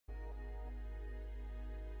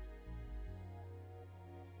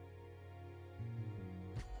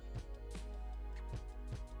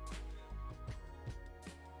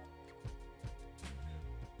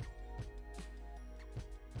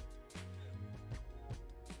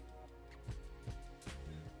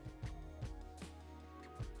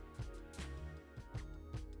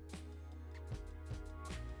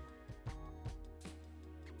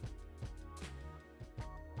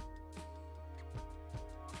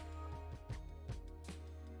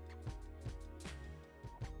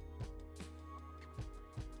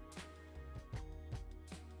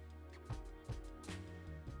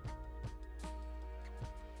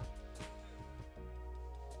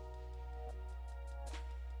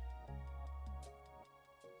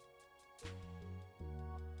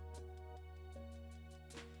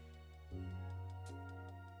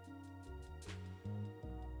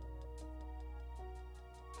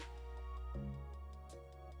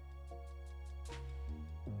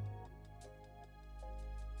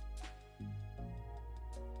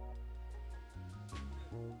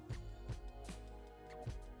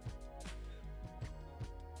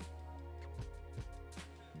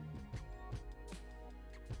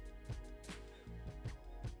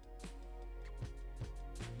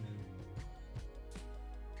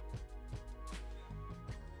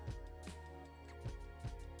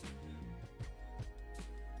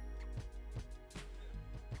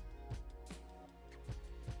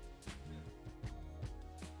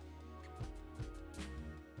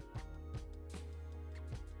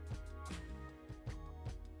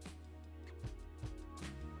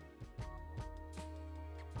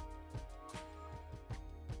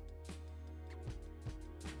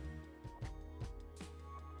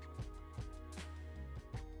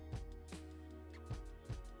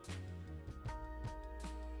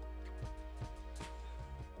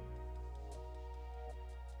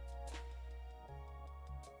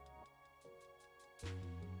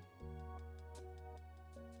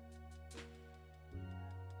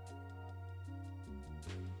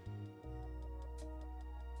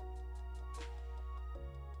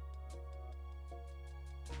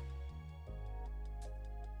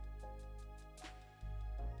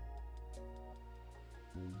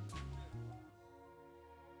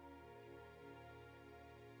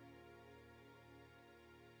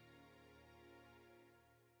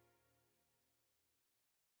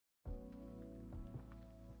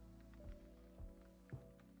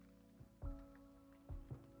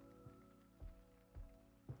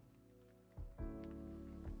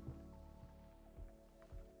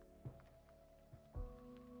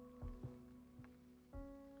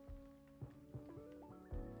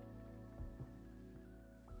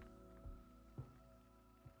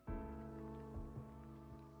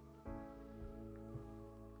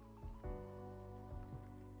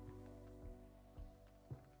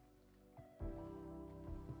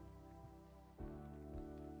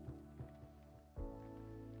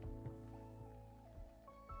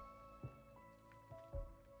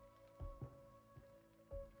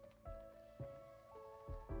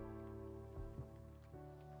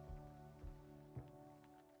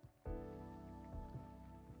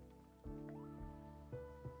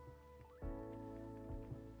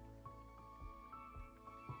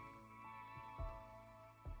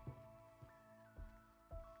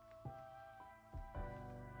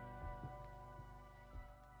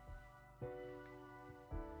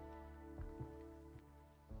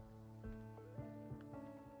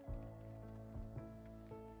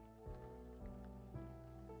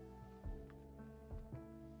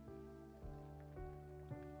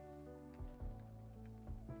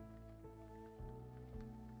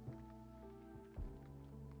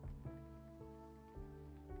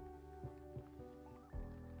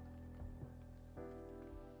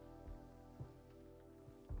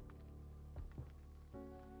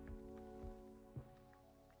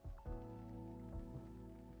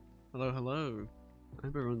Hello, hello. I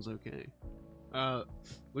hope everyone's okay.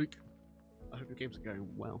 Luke, I hope your games are going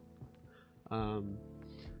well.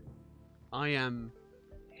 I am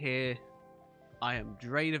here. I am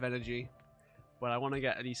drained of energy, but I want to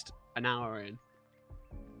get at least an hour in.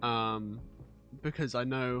 Because I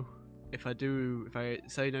know if I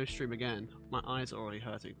say no stream again, my eyes are already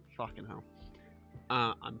hurting. Fucking hell.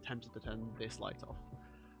 I'm tempted to turn this light off.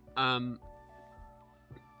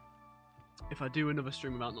 If I do another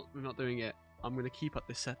stream without not doing it, I'm gonna keep up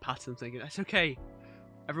this set pattern thinking it's okay.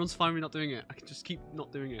 Everyone's fine with not doing it. I can just keep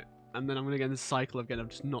not doing it, and then I'm gonna get in this cycle again of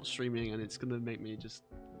just not streaming, and it's gonna make me just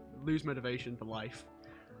lose motivation for life.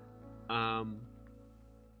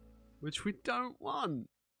 Which we don't want.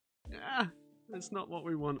 Yeah, that's not what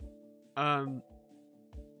we want. Hello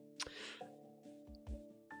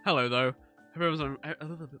though.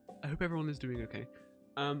 I hope everyone is doing okay.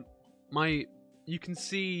 You can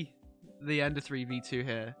see the Ender 3v2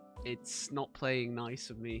 here. It's not playing nice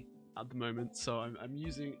with me at the moment, so I'm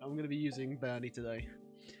gonna be using Bernie today.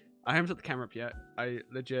 I haven't set the camera up yet. I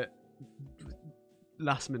legit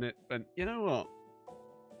last minute went, you know what?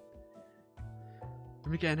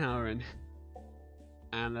 Let me get an hour in.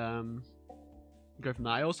 And go from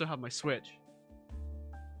there. I also have my Switch.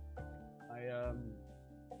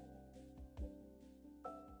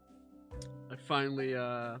 I finally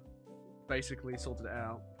basically sorted it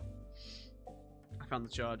out. I found the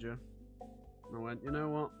charger. And I went, you know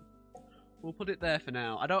what? We'll put it there for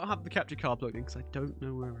now. I don't have the capture card plugged in because I don't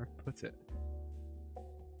know where I put it.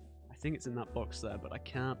 I think it's in that box there, but I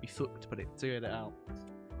can't be fucked to get it out.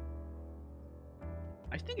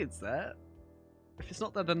 I think it's there. If it's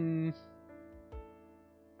not there, then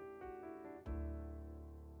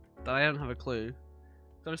I don't have a clue.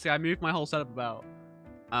 Obviously, I moved my whole setup about,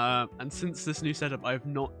 and since this new setup, I've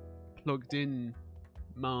not plugged in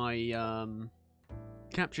my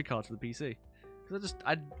capture card to the PC because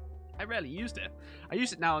I rarely used it. I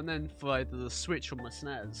use it now and then for either the Switch or my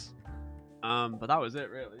SNES, but that was it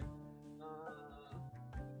really.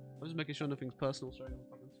 I'm just making sure nothing's personal showing on the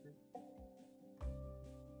fucking screen.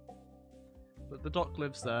 But the dock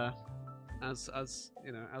lives there, as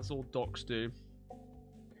you know, as all docks do.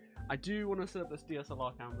 I do want to set up this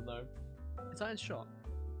DSLR camera though. Is that in shot?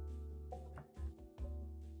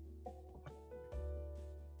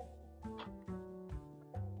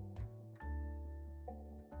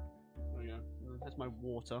 There we go. There's my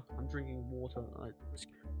water. I'm drinking water.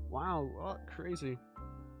 Wow, what crazy.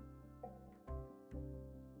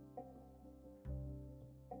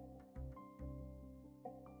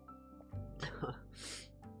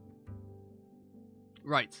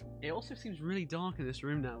 Right. It also seems really dark in this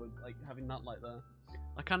room now with like having that light there.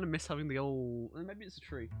 I kind of miss having the old. Maybe it's a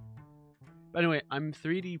tree. But anyway, I'm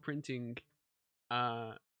 3D printing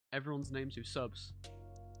everyone's names who subs.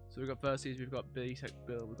 So we've got Verses, we've got Tech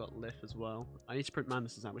Bill, we've got Liff as well. I need to print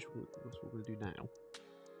Manus's out, which is what we're going to do now.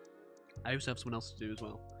 I also have someone else to do as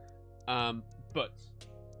well. But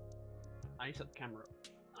I need to set the camera up.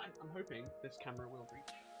 I'm hoping this camera will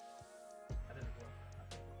reach. I don't know.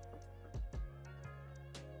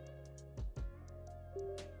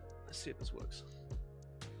 Let's see if this works.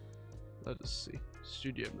 Let us see.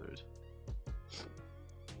 Studio mode.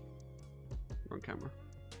 We're on camera.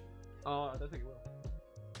 Oh, I don't think it will.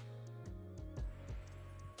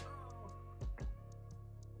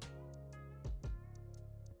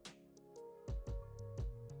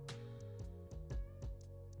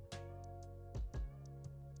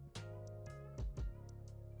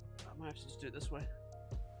 I might have to just do it this way.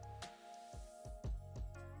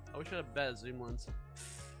 I wish I had a better zoom lens.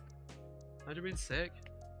 Imagine being sick.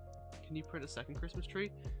 Can you print a second Christmas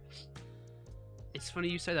tree? It's funny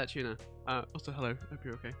you say that, Tuna. Also, hello. Hope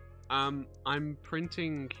you're okay. I'm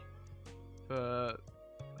printing for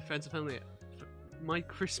friends and family. My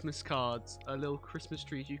Christmas cards are little Christmas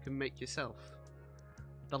trees you can make yourself.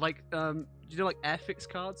 They're like, do you know like Airfix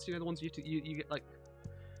cards? You know the ones you get like,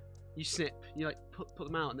 you snip, you like put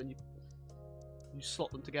them out and then you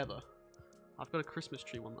slot them together. I've got a Christmas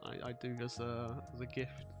tree one that I do as a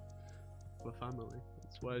gift for a family.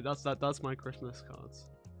 That's my Christmas cards.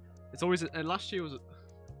 It's always last year was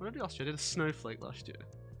what did I do last year? I did a snowflake last year.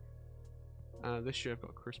 This year I've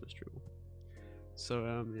got a Christmas tree one.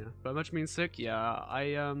 So yeah, but much being sick. Yeah,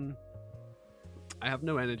 I have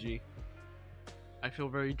no energy. I feel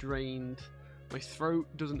very drained. My throat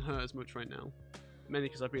doesn't hurt as much right now, mainly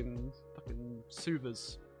because I've been fucking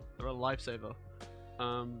soothers. They're a lifesaver.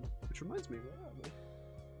 Which reminds me, where are they?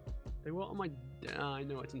 They were on my. I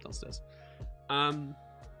know it's downstairs.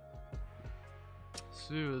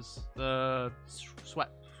 Sewers, the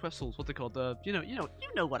Swessels, what they called? The you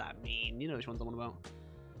know what I mean. You know which ones I'm on about.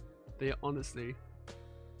 They honestly,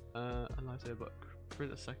 a lifesaver book.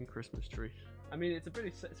 Print a second Christmas tree. I mean, it's a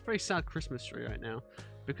very sad Christmas tree right now,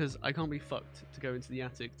 because I can't be fucked to go into the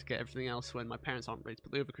attic to get everything else when my parents aren't ready to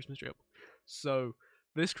put the other Christmas tree up. So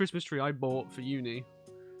this Christmas tree I bought for uni.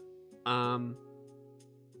 I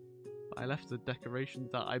left the decorations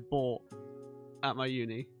that I bought at my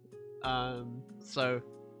uni. So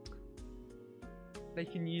they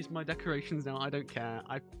can use my decorations now. I don't care.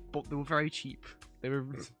 They were very cheap. They were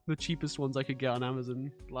the cheapest ones I could get on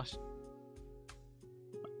Amazon last.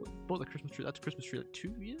 I bought the Christmas tree. That's a Christmas tree like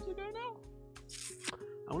 2 years ago now.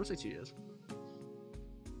 I want to say 2 years.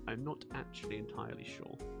 I'm not actually entirely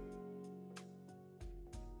sure.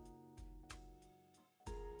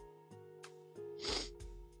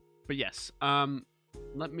 But yes,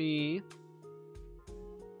 let me.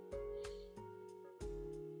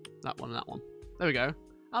 That one. There we go.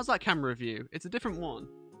 How's that camera view? It's a different one.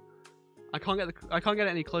 I can't get it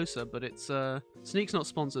any closer, but it's Sneak's not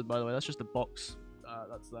sponsored, by the way. That's just a box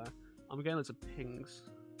that's there. I'm getting loads of pings.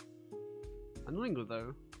 Annoyingly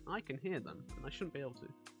though, I can hear them, and I shouldn't be able to.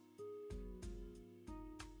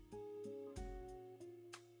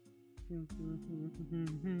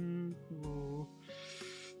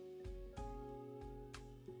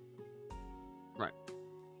 Right.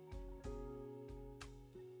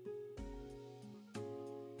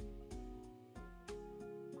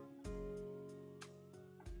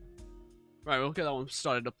 Right, we'll get that one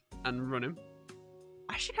started up and running.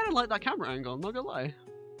 I actually kind of like that camera angle, I'm not gonna lie.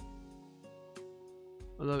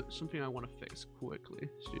 Although, it's something I want to fix quickly.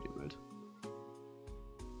 Studio mode.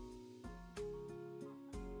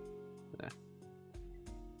 There.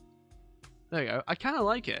 There you go. I kind of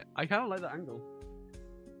like it. I kind of like that angle.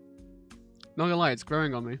 Not gonna lie, it's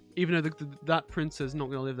growing on me. Even though that printer's not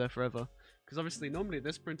gonna live there forever. Because obviously, normally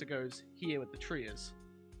this printer goes here where the tree is.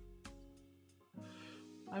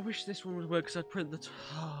 I wish this one would work because I'd print the.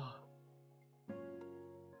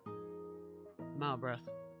 I'm out of breath.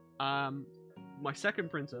 My second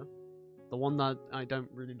printer, the one that I don't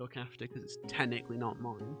really look after because it's technically not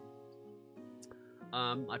mine.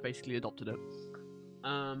 I basically adopted it.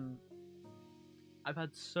 I've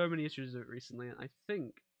had so many issues with it recently, and I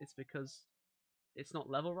think it's because it's not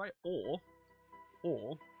level right, or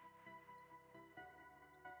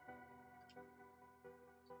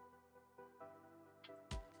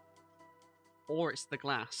it's the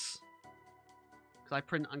glass, because I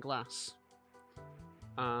print on glass.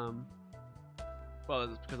 Well,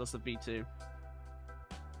 it's because that's the V2,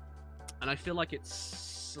 and I feel like it's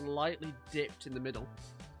slightly dipped in the middle.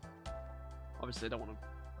 Obviously, I don't want to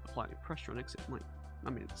apply any pressure on it, 'cause it might.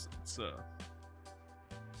 I mean, it's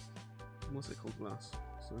what's it called, glass?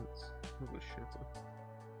 So it's not gonna shatter.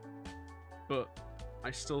 But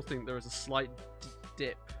I still think there is a slight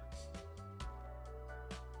dip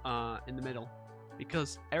in the middle,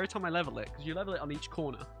 because every time I level it, because you level it on each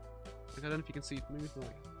corner. Like, I don't know if you can see. Maybe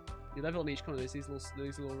like you level on each corner. There's these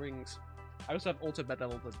little rings. I also have auto bed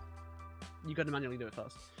level, but you got to manually do it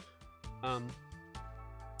first.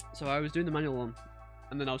 So I was doing the manual one,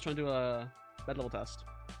 and then I was trying to do a bed level test.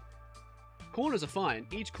 Corners are fine.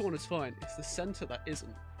 Each corner's fine. It's the center that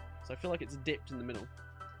isn't. So I feel like it's dipped in the middle.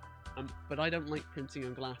 But I don't like printing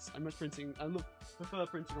on glass. I prefer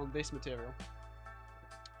printing on this material.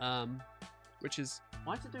 Which is,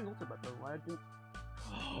 why is it doing auto bed though? Why didn't?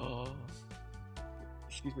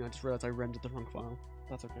 Excuse me, I just realized I rendered the wrong file.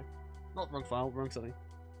 That's okay. Not wrong file, wrong setting.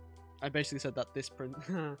 I basically said that this print.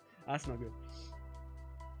 That's not good.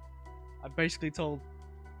 I basically told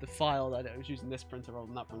the file that I was using this printer rather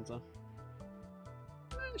than that printer.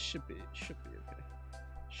 It should be okay.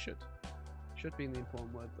 Should be in the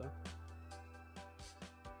important word though.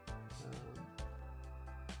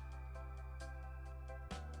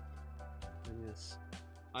 And yes,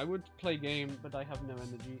 I would play game, but I have no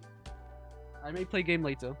energy. I may play game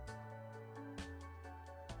later.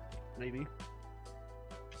 Maybe.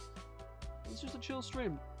 It's just a chill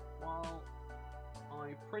stream while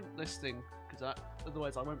I print this thing, because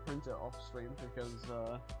otherwise I won't print it off stream, because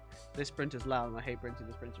this printer's loud and I hate printing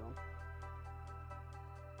this printer on.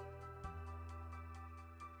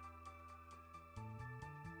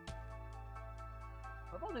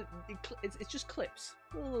 It's just clips,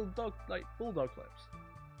 little bulldog clips.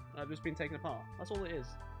 I've just been taken apart. That's all it is.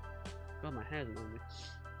 God, my hair's annoying me.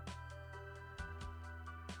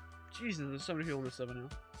 Jesus, there's so many people on this server now.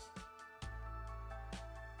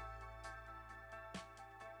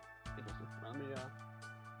 It doesn't. Let me,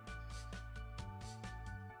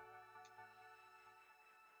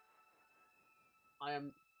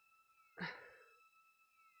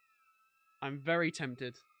 I'm very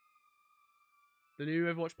tempted. The new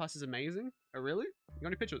Overwatch Pass is amazing. Oh, really? You got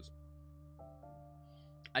any pictures?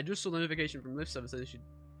 I just saw the notification from lift service saying she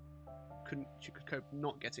could cope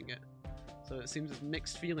not getting it. So it seems there's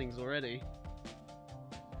mixed feelings already.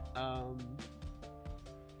 Brother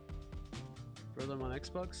on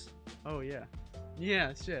Xbox? Oh yeah.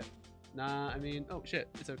 Yeah, shit. Nah, I mean, oh shit,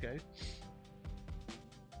 it's okay.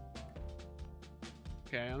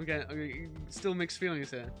 Okay, I'm getting still mixed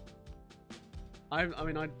feelings here. I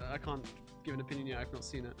mean, I can't give an opinion yet. I've not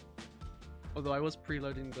seen it. Although I was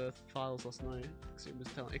preloading the files last night, because it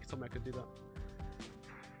told me I could do that.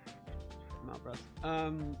 I'm out of breath.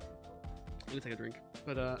 I'm gonna take a drink,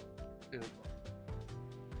 but yeah.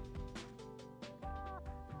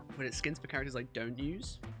 But it's skins for characters I don't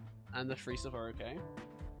use, and the free stuff are okay.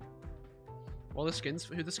 Well, the skins.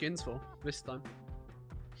 Who the skins for this time?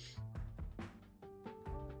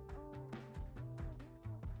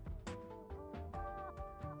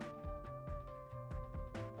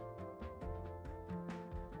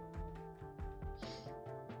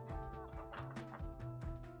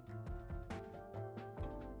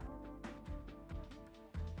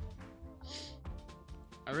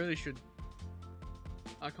 I really should.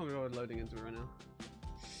 I can't be bothered loading into it right now.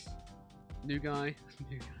 New guy.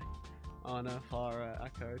 New guy. Ana, Farah,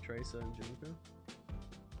 Akko, Tracer, and Junker.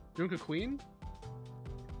 Junker Queen?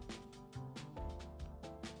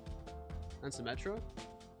 And Symmetra?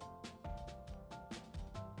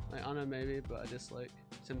 Like Ana maybe, but I just like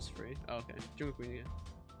Sims 3. Oh, okay. Junker Queen,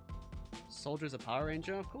 yeah. Soldier's a Power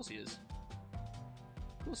Ranger? Of course he is.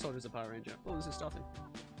 Of course Soldier's a Power Ranger. Oh, this is starting.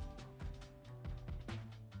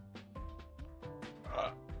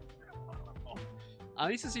 I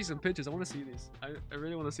need to see some pictures. I want to see these. I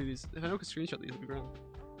really want to see these. If anyone could screenshot these, it'd be grand.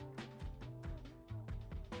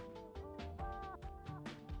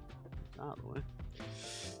 Out of the way.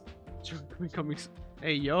 Coming.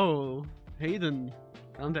 Hey, yo. Hayden.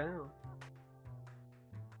 Calm down.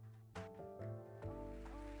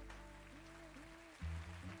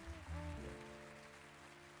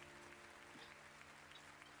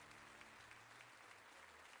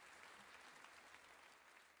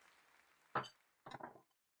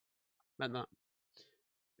 Meant that.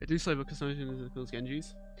 They do say about customization as builds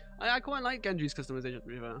Genji's. I quite like Genji's customization to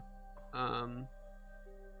be fair.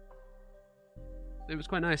 It was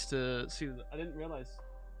quite nice to see that. I didn't realise.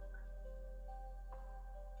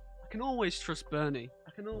 I can always trust Bernie.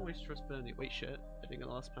 I can always trust Bernie. Wait, shit. I didn't get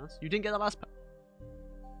the last pass. You didn't get the last pass?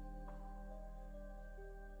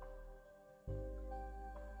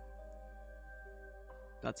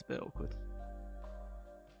 That's a bit awkward.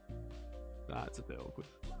 That's a bit awkward.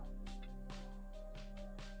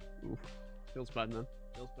 Oof. Feels bad, man.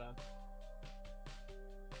 Feels bad.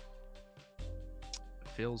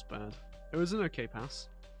 Feels bad. It was an okay pass.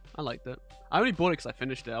 I liked it. I only bought it because I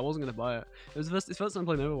finished it. I wasn't going to buy it. It was the first time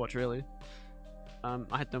playing Overwatch, really. I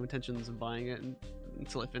had no intentions of buying it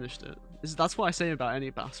until I finished it. That's what I say about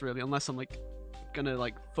any pass, really, unless I'm like gonna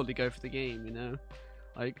like fully go for the game, you know?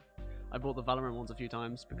 Like, I bought the Valorant ones a few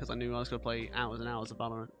times because I knew I was going to play hours and hours of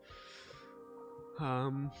Valorant.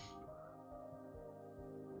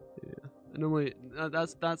 Yeah. Normally,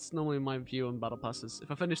 that's normally my view on battle passes.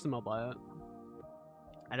 If I finish them, I'll buy it.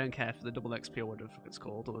 I don't care for the double XP or whatever it's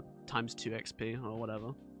called, or times 2 XP or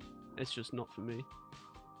whatever. It's just not for me.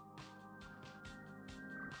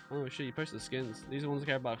 Oh shit! You posted the skins. These are the ones I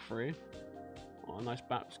care about free. Oh, a nice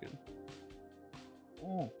bat skin.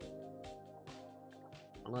 Oh.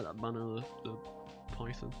 I like that banner. The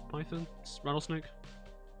python. Python? Rattlesnake?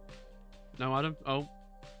 No, Adam. Oh.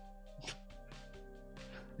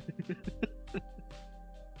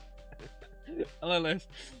 Hello, Liz.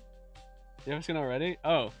 You have a skin already?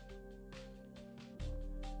 Oh.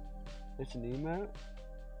 It's an emote?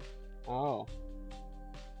 Oh.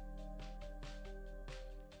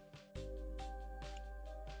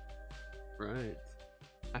 Right.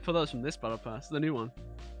 I thought that was from this battle pass, the new one.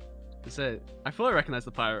 To say, I thought I recognized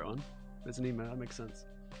the pirate one. It's an emote, that makes sense.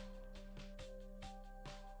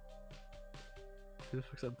 Who the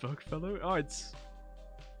fuck's that bug fellow? Oh, it's...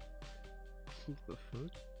 What the fuck?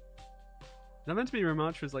 Is that meant to be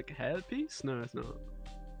Ramatra's like hairpiece? No, it's not.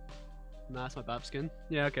 Nah, that's my Bab skin.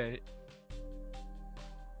 Yeah, okay.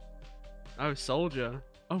 Oh, soldier.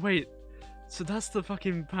 Oh wait, so that's the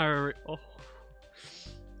fucking pirate. Oh,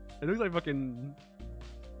 it looks like fucking.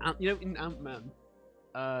 You know, in Ant-Man,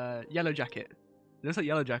 Yellow Jacket. It looks like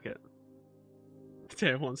Yellow Jacket.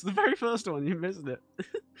 Tier 1. So the very first one, you missed it.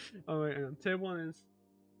 Oh wait, hang on. Tier 1 is.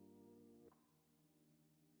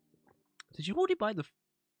 Did you already buy the?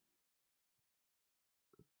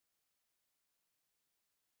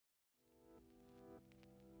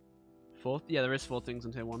 Fourth? Yeah, there is 4 things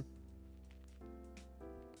in tier 1.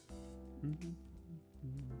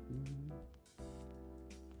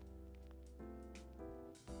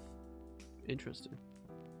 Interesting.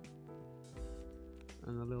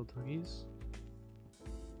 And the little doggies.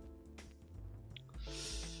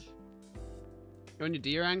 You're on your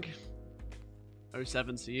D rank?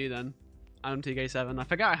 07 to you then. I'm TK7. I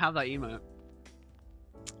forget I have that emote.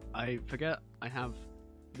 I forget I have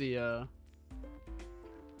the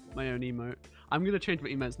my own emote. I'm gonna change my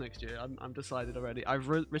emotes next year. I'm decided already. I've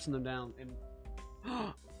written them down in.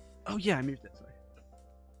 Oh yeah, I moved it. Sorry.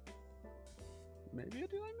 Maybe I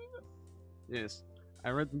move it? Yes,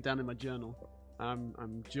 I wrote them down in my journal. I'm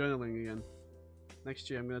journaling again. Next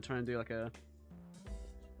year I'm gonna try and do like a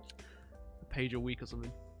page a week or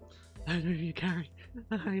something. I know you carry.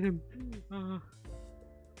 I hate him.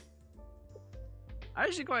 I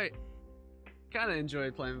actually kind of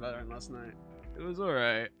enjoyed playing Valorant last night. It was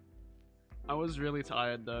alright. I was really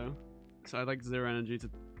tired though, so I had like zero energy to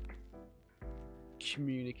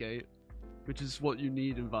communicate, which is what you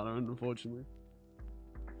need in Valorant, unfortunately.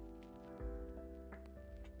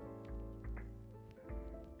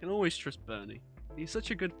 Can always trust Bernie. He's such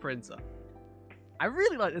a good printer. I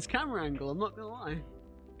really like this camera angle, I'm not gonna lie.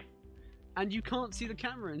 And you can't see the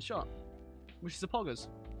camera in shot, which is a poggers.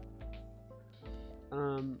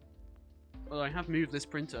 Well, I have moved this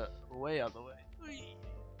printer way out of the way.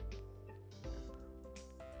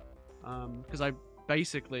 Because I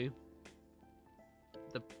basically,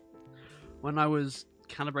 when I was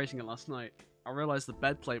calibrating it last night, I realized the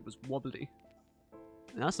bed plate was wobbly.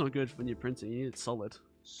 And that's not good when you're printing, you need it solid.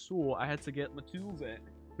 So I had to get my tools out,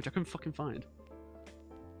 which I couldn't fucking find.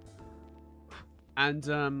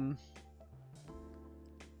 And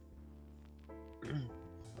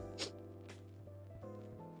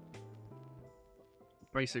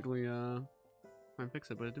basically try and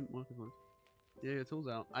fix it, but it didn't work as much. Yeah, your tools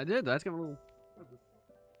out. I did. I had to get my little.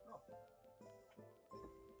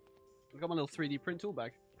 I got my little 3D print tool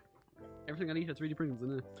bag. Everything I need for 3D printing's in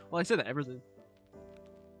there. Well, I said that everything.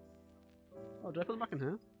 Oh, did I put them back in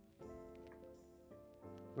here?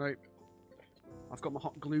 Right. I've got my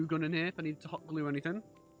hot glue gun in here if I need to hot glue anything.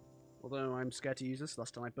 Although I'm scared to use this.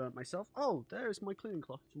 Last time I burnt myself. Oh, there's my cleaning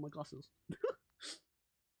cloth for my glasses.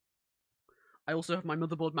 I also have my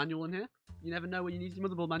motherboard manual in here. You never know when you need your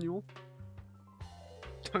motherboard manual.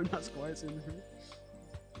 Don't ask why it's in here.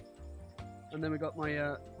 And then we got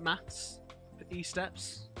my maths for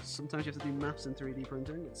E-steps. Sometimes you have to do maths in 3D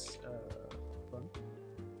printing. It's fun.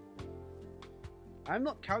 I'm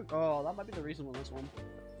not oh, that might be the reason on this one.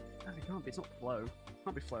 No, it can't be. It's not flow. It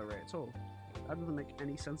can't be flow rate at all. That doesn't make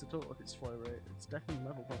any sense at all if it's flow rate. It's definitely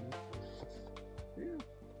level problem. Yeah.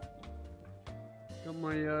 Got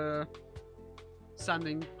my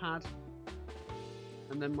sanding pad.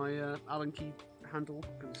 And then my Allen key handle,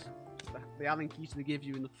 because the Allen keys they give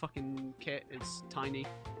you in the fucking kit is tiny.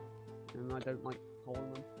 And I don't like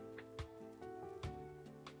holding them.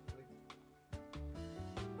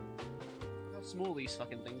 How small these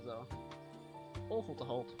fucking things are. Awful to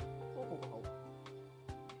hold. Awful to hold.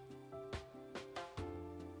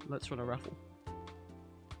 Let's run a raffle.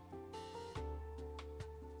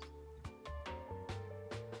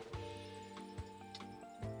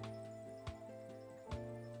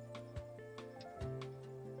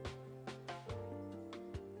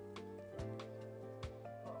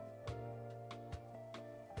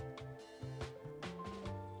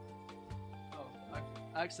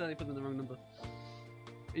 I accidentally put in the wrong number.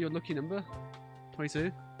 Your lucky number?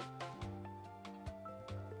 22?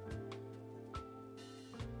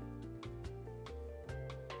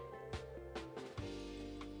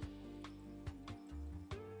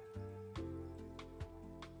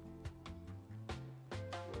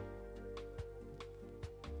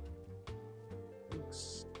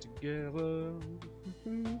 Together.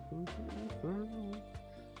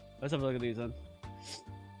 Let's have a look at these then.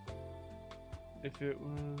 If it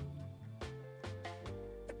were...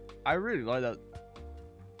 I really like that.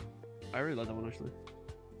 I really like that one actually.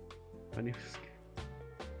 Penny.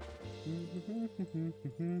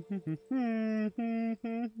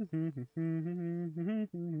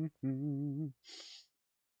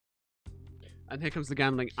 And here comes the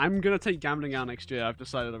gambling. I'm gonna take gambling out next year. I've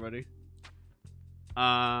decided already.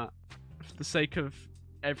 For the sake of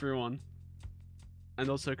everyone, and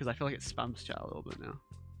also because I feel like it spams chat a little bit now.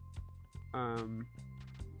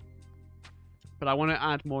 But I want to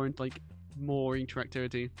add more more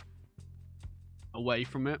interactivity away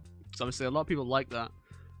from it, because obviously a lot of people like that.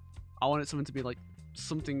 I want it something to be like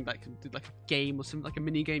something that can do like a game or something, like a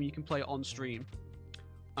mini game you can play on stream.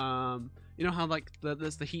 You know how like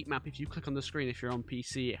there's the heat map. If you click on the screen, if you're on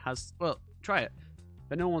PC, it has. Well, try it.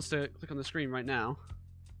 But no one wants to click on the screen right now.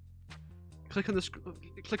 Click on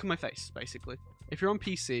my face, basically. If you're on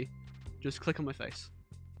PC, just click on my face.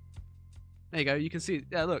 There you go. You can see.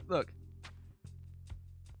 Yeah, look, look.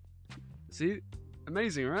 See,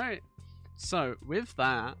 amazing, right? So with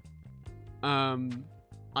that,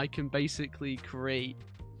 I can basically create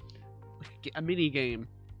a mini game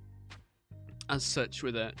as such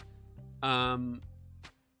with it.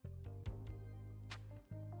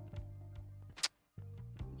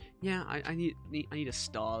 Yeah, I need a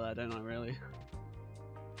star there, don't I? Really?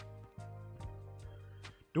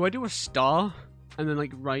 Do I do a star and then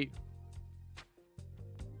like write?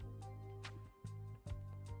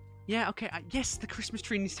 Yeah, okay. Yes, the Christmas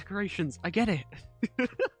tree needs decorations. I get it.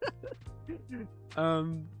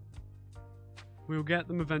 We'll get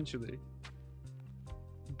them eventually.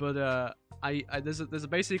 But there's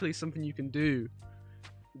basically something you can do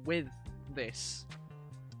with this.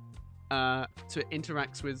 So it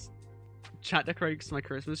interacts with chat decorates my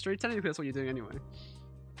Christmas tree. Technically, that's what you're doing anyway.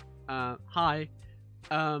 Hi.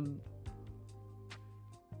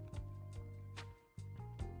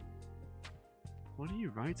 What are you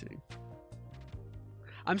writing?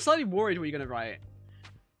 I'm slightly worried what you're gonna write.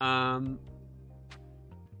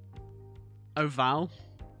 Oval.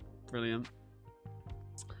 Brilliant.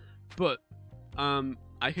 But,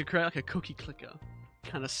 I could create like a cookie clicker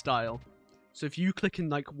kind of style. So if you click in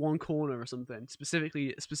like one corner or something,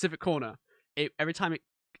 specifically a specific corner, every time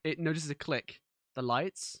it notices a click, the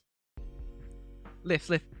lights.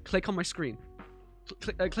 Lift, click on my screen.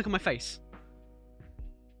 Click on my face.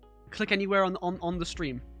 Click anywhere on the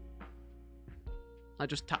stream. I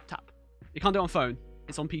just tap. You can't do it on phone.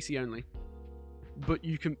 It's on PC only. But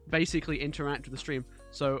you can basically interact with the stream.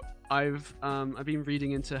 So I've been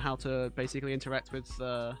reading into how to basically interact with.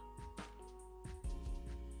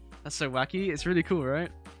 That's so wacky. It's really cool,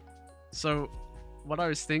 right? So what I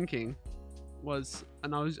was thinking was,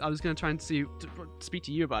 and I was gonna try and speak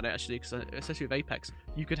to you about it actually, because especially with Apex,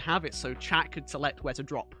 you could have it so chat could select where to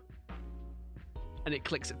drop. And it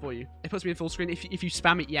clicks it for you. It puts me in full screen. If you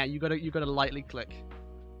spam it, yeah, you gotta lightly click.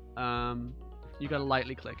 You gotta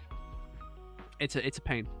lightly click. It's a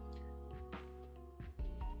pain.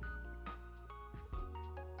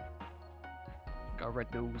 Got a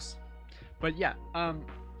red nose. But yeah,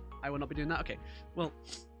 I will not be doing that. Okay. Well,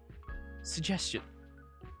 suggestion.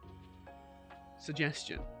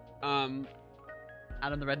 Add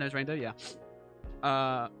on the red nose reindeer, yeah.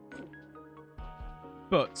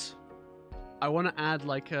 But I want to add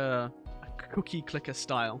like a cookie clicker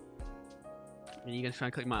style. And you're gonna try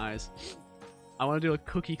and click my eyes. I want to do a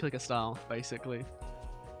cookie clicker style, basically.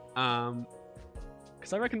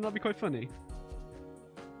 Because I reckon that'd be quite funny.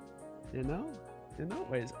 You know?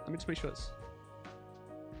 Wait, let me just make sure it's.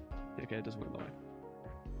 Okay, it doesn't work that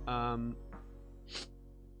way.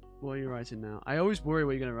 What are you writing now? I always worry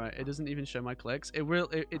what you're gonna write. It doesn't even show my clicks. It will.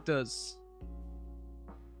 It does.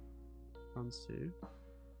 Runs to.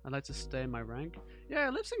 I'd like to stay in my rank. Yeah,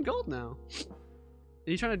 it lives in gold now. Are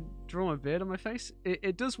you trying to draw my beard on my face?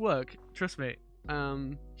 It does work. Trust me.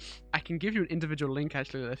 I can give you an individual link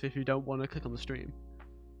actually if you don't want to click on the stream.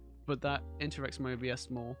 But that interacts with my OBS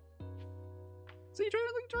more. So you draw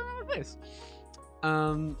around my face.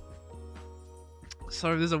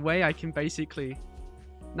 So there's a way I can basically.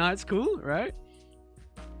 No, it's cool, right?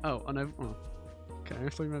 Oh, I know. Oh. Okay, I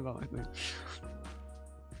thought you meant that, I think.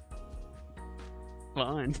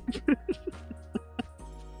 Fine.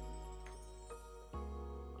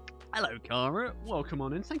 Hello, Cara. Welcome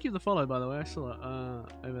on in. Thank you for the follow, by the way. I saw that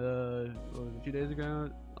over a few days ago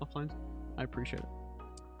offline. I appreciate it.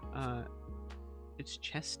 It's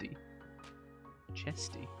Chesty.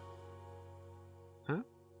 Chesty. Huh?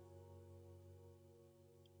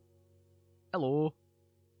 Hello.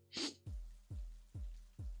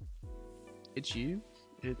 It's you.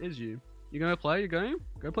 It is you. You gonna play your game?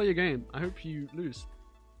 Go play your game. I hope you lose.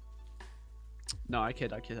 No, I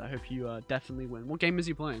kid. I hope you definitely win. What game is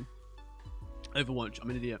he playing? Overwatch. I'm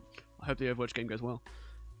an idiot. I hope the Overwatch game goes well.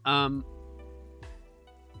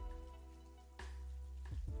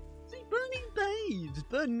 See, Bernie babes.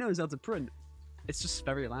 Bernie knows how to print. It's just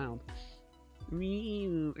very loud. I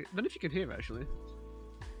don't know if you can hear it, actually.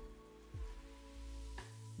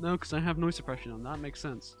 No, because I have noise suppression on. That makes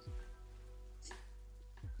sense.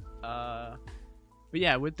 But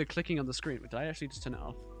yeah, with the clicking on the screen, did I actually just turn it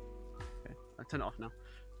off? Okay, I turn it off now.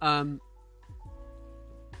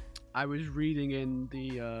 I was reading in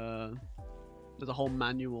the there's a whole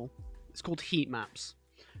manual. It's called heat maps,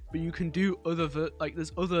 but you can do other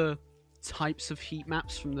there's other types of heat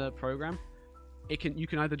maps from the program. You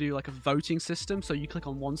can either do like a voting system, so you click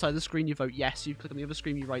on one side of the screen, you vote yes. You click on the other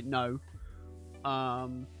screen, you write no.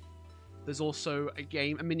 There's also a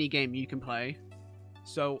mini game you can play.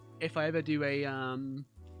 So if I ever do a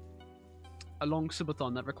long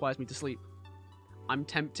subathon that requires me to sleep, I'm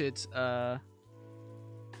tempted to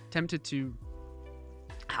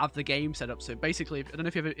have the game set up. So basically, I don't know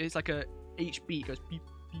if you ever, it's like each beat goes beep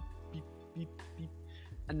beep beep beep beep,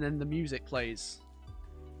 and then the music plays.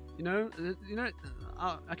 You know,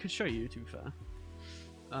 I could show you, to be fair.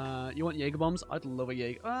 You want Jaeger bombs? I'd love a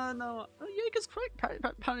Jaeger. No, Jaeger's quite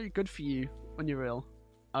apparently good for you when you're ill.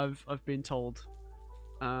 I've been told.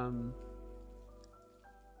 My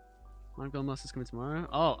Grandmaster's is coming tomorrow.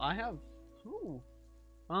 Oh, I have. Ooh.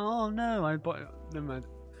 Oh no, I bought it. Never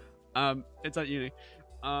mind. It's at uni.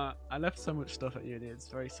 I left so much stuff at uni. It's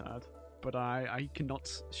very sad, but I cannot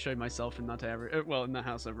show myself in that area. Well, in that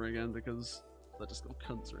house ever again because they're just little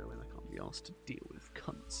cunts, really. I can't be asked to deal with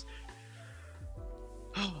cunts.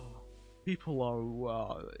 People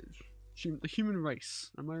are the human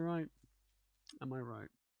race. Am I right? Am I right?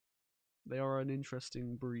 They are an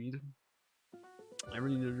interesting breed. I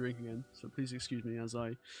really need a drink again, so please excuse me as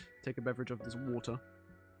I take a beverage of this water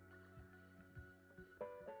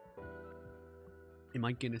in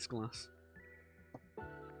my Guinness glass.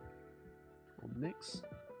 Omnix,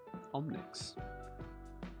 Omnix,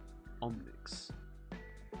 Omnix.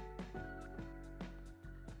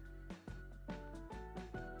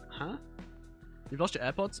 Huh? You've lost your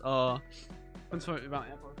AirPods? I'm sorry about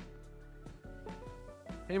AirPods.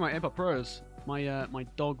 Hey, my AirPod Pros. My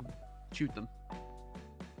dog chewed them.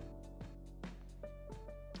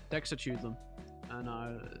 Dexter chewed them, and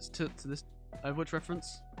to this Overwatch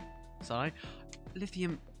reference. Sorry,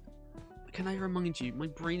 Lithium. Can I remind you, my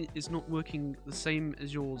brain is not working the same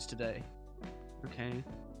as yours today. Okay.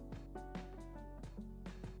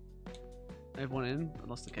 Everyone in? I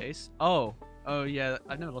lost the case. Oh yeah,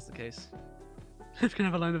 I never lost the case. Liv can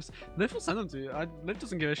have a line of. Liv will send them to you. Liv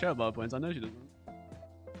doesn't give a shit about points. I know she doesn't.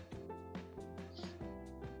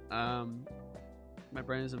 My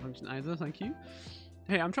brain isn't functioning either. Thank you.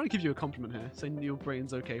 Hey, I'm trying to give you a compliment here, saying your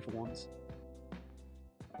brain's okay for once.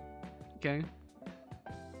 Okay.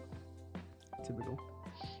 Typical.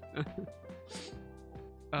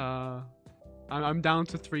 I'm down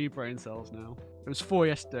to 3 brain cells now. It was 4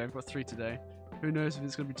 yesterday, I've got 3 today. Who knows if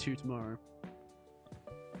it's going to be 2 tomorrow.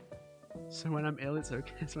 So when I'm ill, it's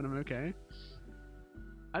okay. It's when I'm okay.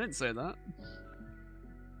 I didn't say that.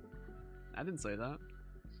 I didn't say that.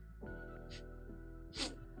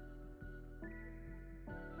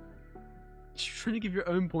 You're trying to give your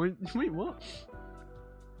own point. Wait, what?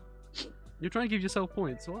 You're trying to give yourself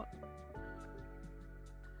points. What?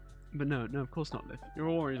 But no, of course not, Liv. You're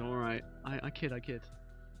always alright. I kid.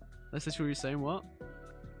 That's literally what you're saying. What?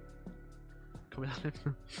 Call me that,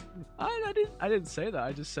 Liv. I didn't say that.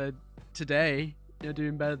 I just said today you're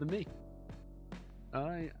doing better than me.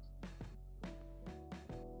 Alright.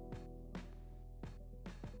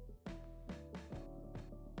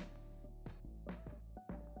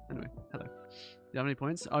 Anyway, hello. Do you have any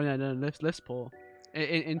points? Oh yeah, no, Lift's poor.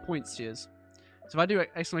 In points, she is. So if I do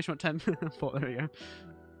exclamation mark 10, there we go.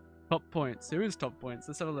 Top points. Who is top points?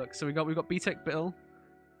 Let's have a look. So we've got B-Tech Bill.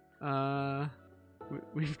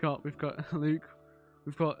 We've got Luke.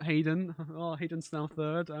 We've got Hayden. Oh, Hayden's now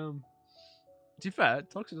 3rd. To be fair,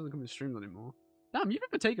 Toxic doesn't come to streams anymore. Damn, you've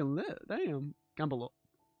ever taken lit. Damn, gamble up.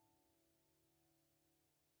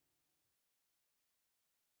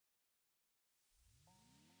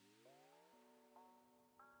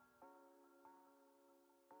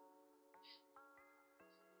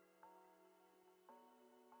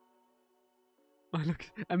 Oh, look,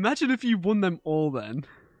 imagine if you won them all then.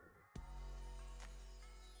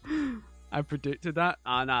 I predicted that.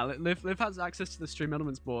 Nah, Liv has access to the stream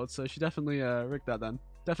elements board, so she definitely rigged that then.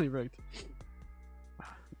 Definitely rigged.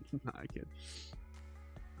 Nah, I kid.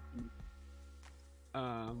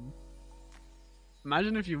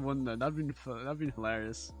 Imagine if you won that. That'd been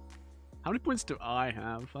hilarious. How many points do I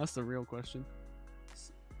have? That's the real question.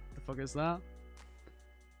 The fuck is that?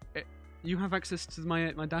 You have access to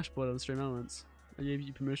my dashboard on stream elements. I gave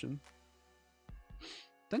you permission.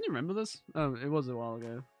 Don't you remember this? Oh, it was a while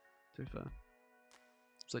ago. To be fair,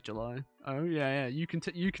 it's like July. Oh yeah. You can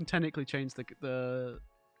technically change the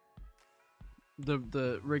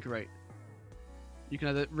rig rate. You can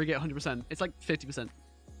either rig it 100%. It's like 50%.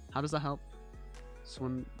 How does that help?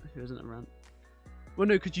 Someone who isn't around. Well,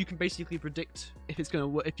 no, because you can basically predict if you're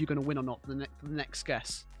gonna win or not for the next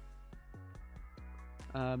guess.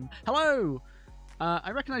 Hello.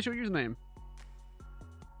 I recognize your username.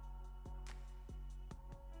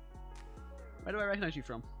 Where do I recognize you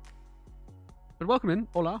from? But welcome in,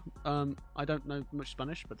 hola. I don't know much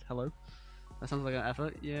Spanish, but hello. That sounds like an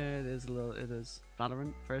effort. Yeah, it is a little. It is.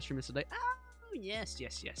 Valorant first stream is today. Oh yes.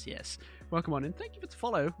 Welcome on in. Thank you for the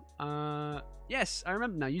follow. Yes, I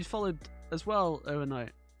remember now. You followed as well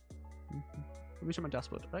overnight. Let me show my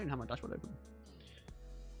dashboard. I don't even have my dashboard open.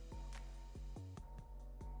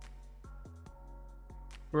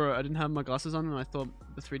 Bro, I didn't have my glasses on and I thought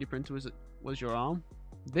the 3D printer was your arm.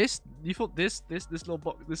 You thought this little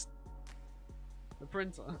box, the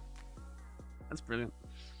printer. That's brilliant.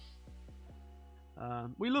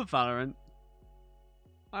 We love Valorant.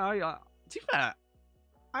 To be fair,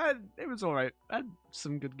 it was alright. I had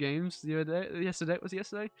some good games the other day. Yesterday, was it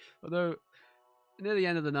yesterday? Although, near the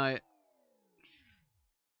end of the night,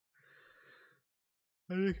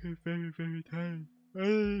 I think I'm very, very tired.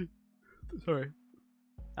 Sorry.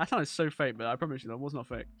 That sounds so fake, but I promise you that was not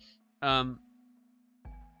fake.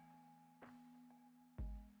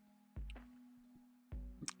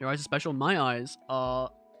 Your eyes are special. My eyes are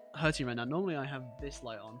hurting right now. Normally I have this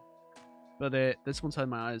light on, but this one's hurting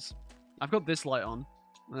my eyes. I've got this light on,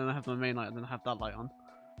 and then I have my main light, and then I have that light on.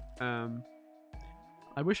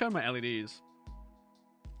 I wish I had my LEDs.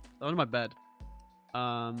 They're under my bed.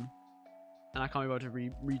 And I can't be able to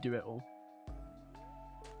redo it all.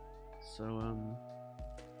 So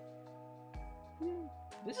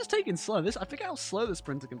this is taking slow. I forget how slow this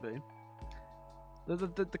printer can be.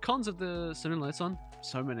 The cons of the sunny lights on,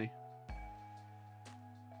 so many.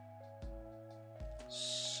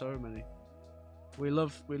 So many. We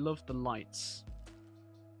love the lights.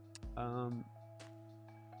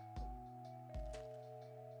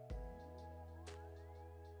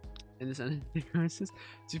 In this energy crisis.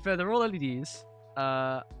 To be fair, they're all LEDs.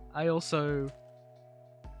 I also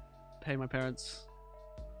pay my parents.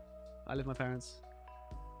 I live with my parents.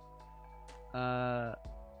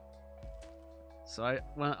 So I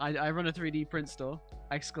run a 3D print store.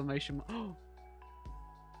 Exclamation! Oh.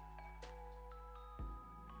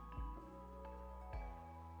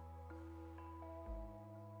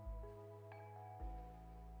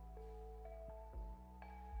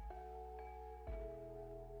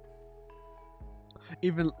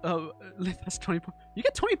 Even that's 20 points. You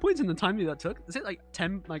get 20 points in the time that took. Is it like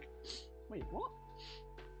 10? Like, wait, what?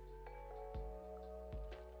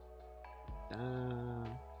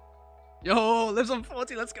 Yo, lives on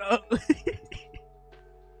 40. Let's go.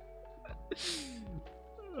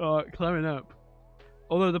 Alright, climbing up.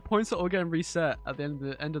 Although the points are all getting reset at the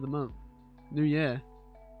end of the month, New Year.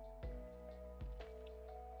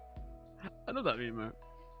 I love that emote.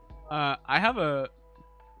 I have a.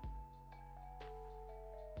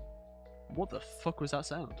 What the fuck was that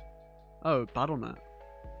sound? Oh, BattleNet.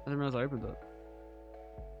 I didn't realize I opened it.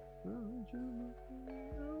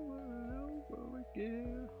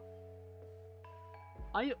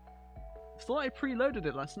 I thought I preloaded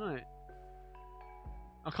it last night.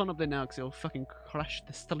 I can't update now because it'll fucking crash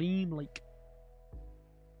the stream like.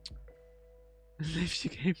 Lives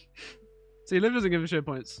your game. See, Liv doesn't give a shit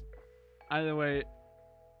points. Either way.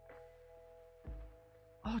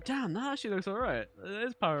 Oh damn, that actually looks alright. It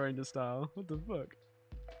is Power Ranger style. What the fuck?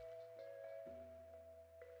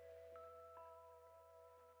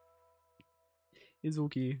 It's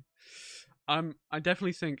okay. I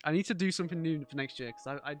definitely think I need to do something new for next year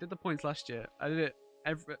because I did the points last year. I did it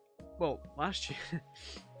last year.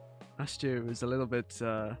 Last year was a little bit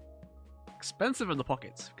expensive in the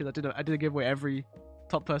pockets because I did a giveaway every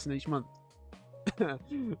top person each month.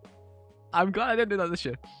 I'm glad I didn't do that this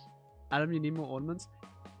year. Adam, you need more ornaments.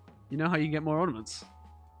 You know how you can get more ornaments?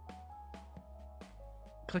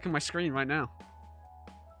 Click on my screen right now.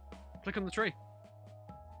 Click on the tree.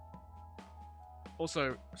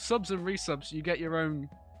 Also, subs and resubs, you get your own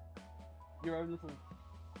little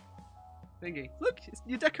thingy. Look,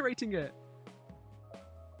 you're decorating it.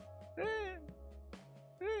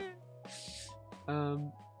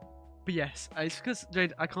 But yes, it's because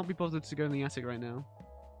Jade, I can't be bothered to go in the attic right now.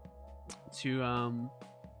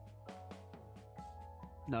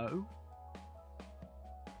 No.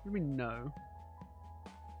 What do you mean no?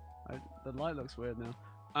 The light looks weird now.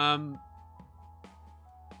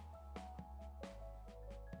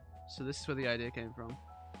 So this is where the idea came from.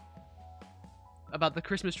 About the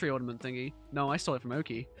Christmas tree ornament thingy. No, I stole it from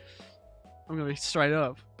Oki. I'm gonna be straight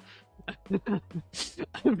up.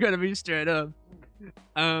 I'm gonna be straight up.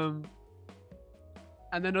 And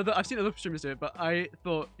then I've seen other streamers do it, but I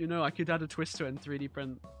thought, I could add a twist to it and 3D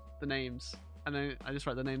print the names. And then I just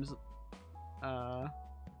write the names.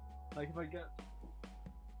 Like if I get.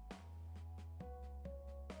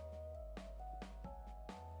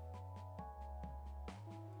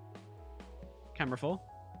 Camera 4.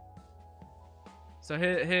 So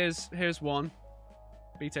here's one.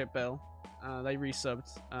 B-Tape Bill. They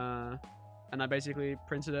resubbed. And I basically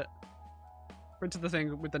printed the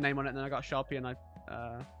thing with the name on it, and then I got a Sharpie and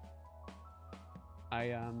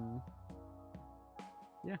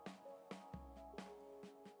yeah.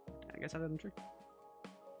 guess I did on tree.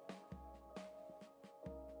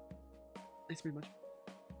 Thanks very much.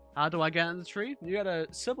 How do I get in the tree? You gotta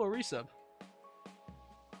sub or resub.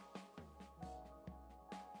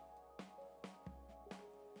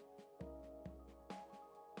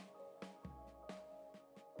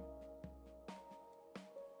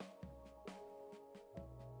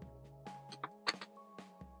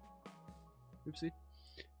 Oopsie.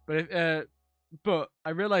 But if but I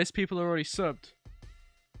realized people are already subbed.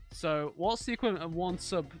 So what's the equivalent of one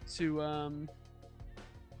sub to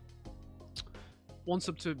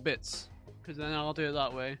bits? Because then I'll do it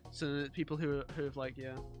that way. So that people who have like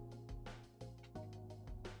yeah.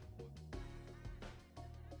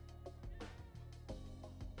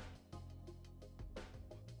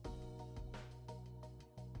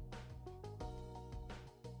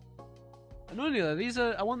 Annoyingly though, these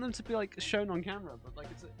are I want them to be like shown on camera, but like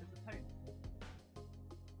it's a pain.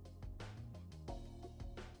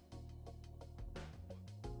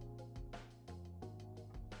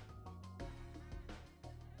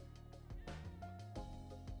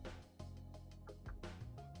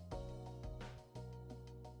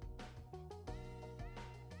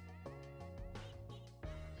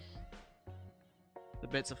 The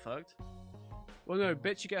bits are fucked. Well, no,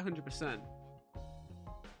 bits you get 100%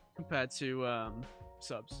 compared to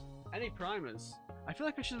subs. Any primers? I feel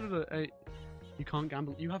like I should have a. You can't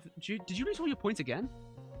gamble. You have. Did you lose all your points again?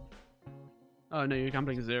 Oh no, you're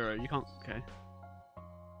gambling 0. You can't. Okay.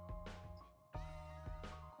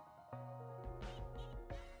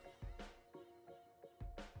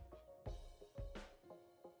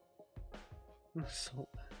 Salt.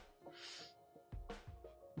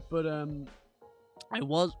 But I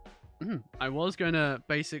was gonna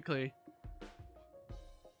basically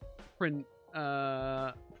print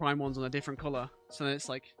prime ones on a different color, so then it's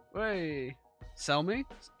like, hey, sell me.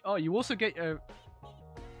 Oh, you also get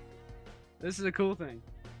this is a cool thing.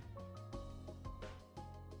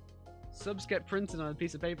 Subs get printed on a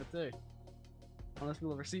piece of paper too, on this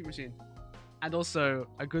little receipt machine, and also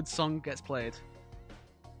a good song gets played.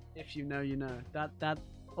 If you know, you know. That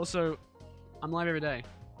also, I'm live every day.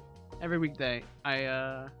 Every weekday,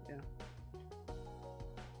 yeah.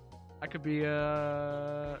 I could be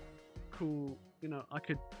cool, you know. I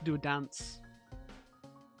could do a dance.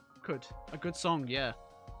 Could a good song, yeah.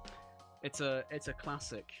 It's a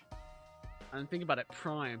classic. And think about it,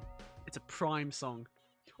 prime. It's a prime song.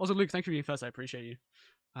 Also, Luke, thank you for being first. I appreciate you.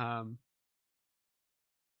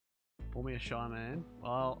 Pour me a shot, man.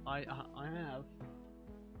 Well, I have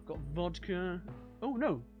got vodka. Oh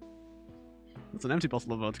no. That's an empty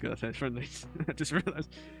bottle of vodka. That's friendly. I just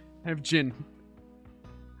realised. I have gin.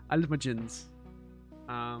 I love my gins.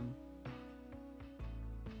 I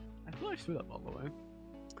feel like I threw that bottle away.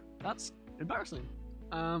 That's embarrassing.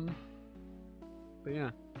 But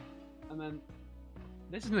yeah. And then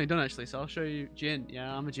this is nearly done actually, so I'll show you gin.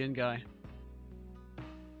 Yeah, I'm a gin guy.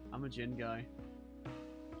 I'm a gin guy.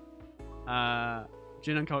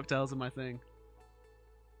 Gin and cocktails are my thing.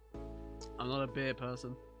 I'm not a beer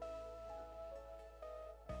person.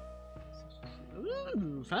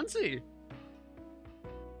 Ooh, fancy.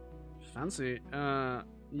 Fancy. Yeah,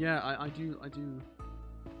 I do.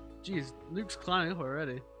 Jeez, Luke's climbing up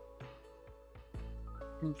already.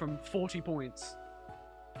 From 40 points.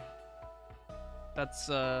 That's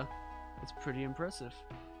pretty impressive.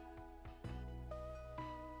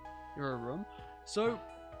 You're a rum. So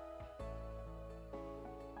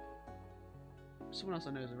someone else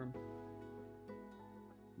I know is a rum.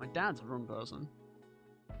 My dad's a rum person.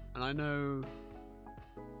 And I know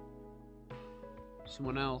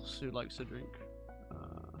someone else who likes to drink. I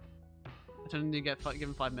tend to get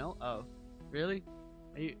given 5 mil. Oh, really?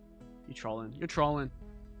 Are you trolling? You're trolling.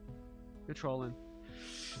 You're trolling.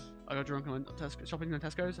 I got drunk on shopping in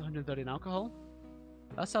Tesco's. 130 in alcohol.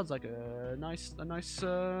 That sounds like a nice nice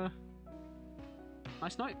night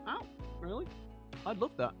out. Really? I'd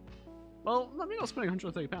love that. Well, I mean, not spending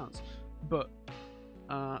 £130, but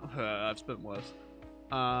I've spent worse.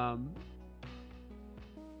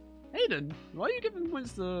 Hayden, why are you giving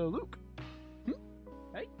points to Luke?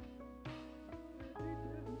 Hey?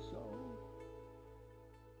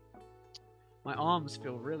 My arms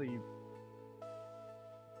feel really...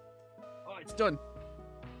 Oh, it's done!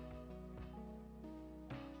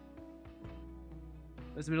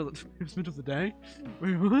 It's the middle of the day?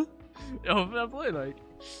 Wait, what? Oh, fair play, like...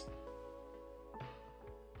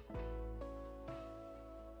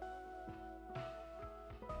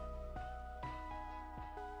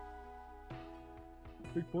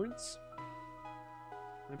 Big points.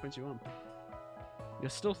 How many points you on? You're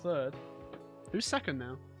still third. Who's second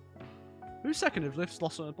now? Who's second if Lift's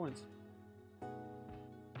lost 100 points?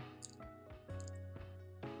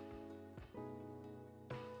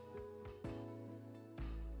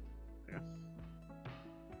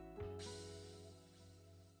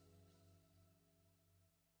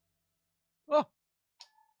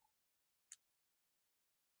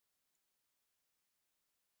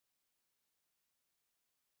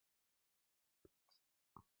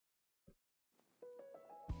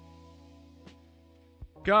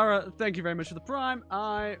 Gara, thank you very much for the prime.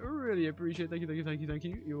 I really appreciate it. Thank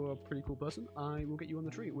you. You're a pretty cool person. I will get you on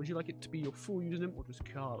the tree. Would you like it to be your full username or just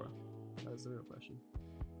Kara? That is the real question.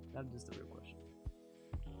 That is the real question.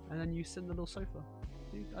 And then you send the little sofa.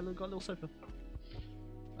 I got a little sofa.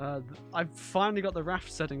 I've finally got the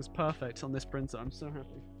raft settings perfect on this printer. I'm so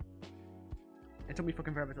happy. It took me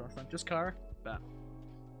fucking forever to last time. Just Kara? Bet.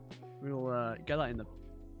 We'll get that in the...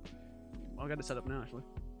 I'll get it set up now, actually.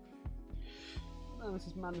 Oh, this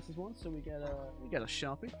is Madness's one, so we get a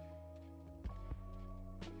Sharpie.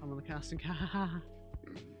 I'm on the casting.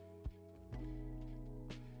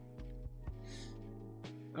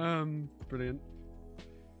 Brilliant.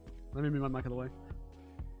 Let me move my mic out of the way.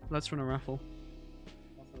 Let's run a raffle.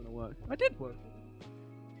 That's not gonna work. I did work.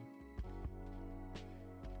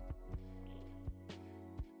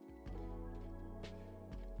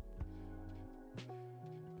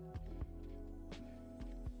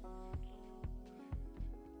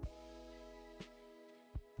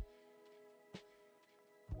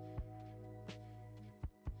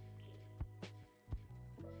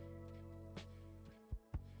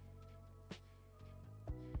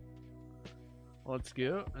 Let's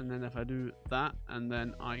go, and then if I do that, and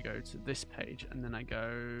then I go to this page, and then I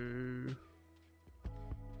go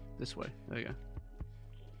this way. There you go.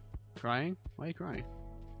 Crying? Why are you crying?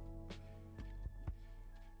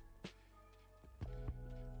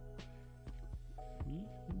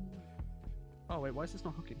 Oh wait, why is this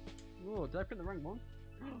not hooking? Oh, did I print the wrong one?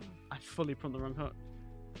 I fully print the wrong hook.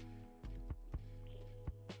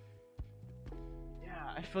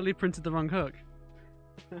 Yeah, I fully printed the wrong hook.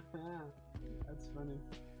 That's funny.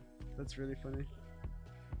 That's really funny.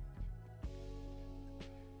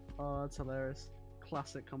 Oh, that's hilarious.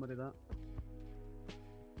 Classic comedy, that.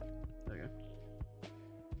 There you go.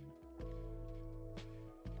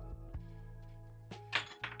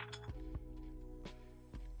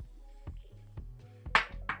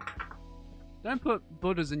 Don't put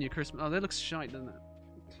Buddhas in your Christmas. Oh, that looks shite, doesn't it?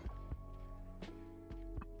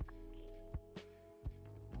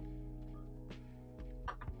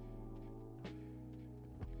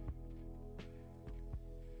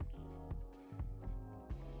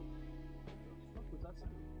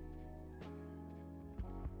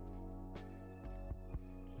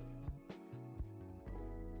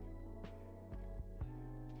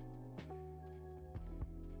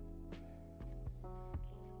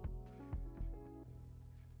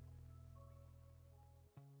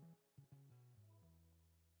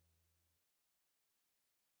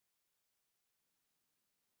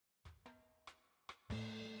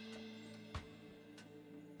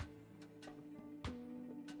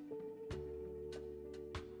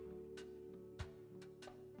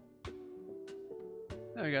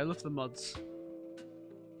 There we go, look at the mods.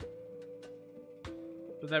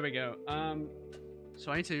 But there we go.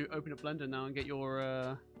 So I need to open up Blender now and get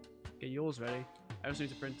yours ready. I also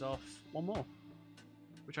need to print off one more,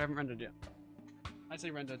 which I haven't rendered yet. I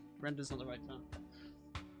say rendered. Render's not the right term.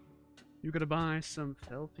 You gotta buy some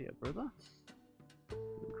filth here, brother.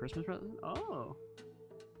 Christmas present? Oh.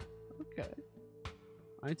 Okay.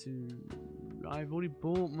 I've already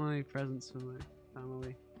bought my presents for my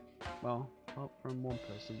family. Well, apart from one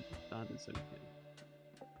person, that is okay.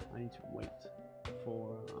 I need to wait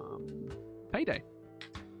for payday.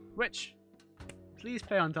 Which, please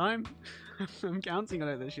pay on time. I'm counting on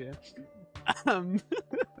it this year.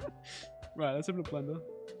 Right, let's open up Blender.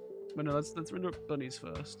 But no, let's render up bunnies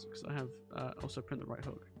first, because I have also print the right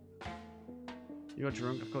hook. You got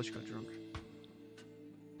drunk? Of course you got drunk.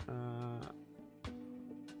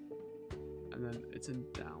 And then it's in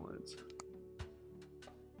downloads.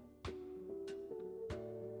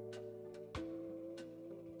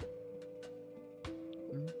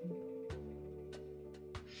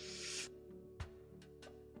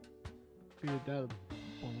 Be a dad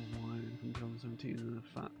bottle of wine from 2017 and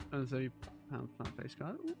a £30 fat face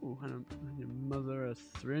card. Ooh, and your mother a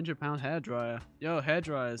 £300 hairdryer. Yo,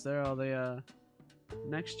 hairdryers, they are the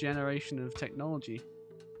next generation of technology.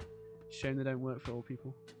 Shame they don't work for old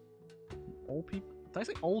people. Old people? Did I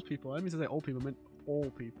say old people? I didn't mean to say old people, I meant all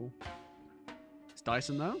people. It's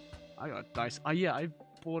Dyson though? I got a Dyson. Oh yeah, I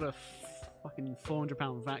bought a fucking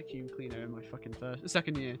 £400 vacuum cleaner in my fucking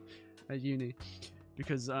second year at uni.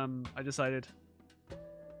 Because I decided,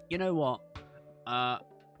 you know what? My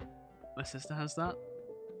sister has that.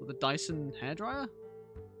 With the Dyson hairdryer?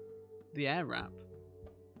 The air wrap.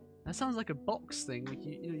 That sounds like a box thing. Like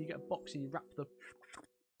you know, you get a box and you wrap the...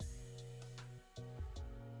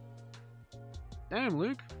 Damn,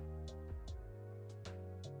 Luke.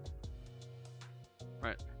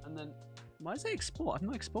 Right, and then... Why does it export? I've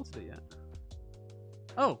not exported it yet.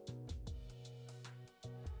 Oh!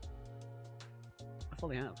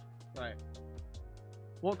 probably have. Right.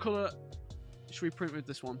 What colour should we print with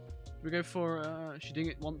this one? We go for, she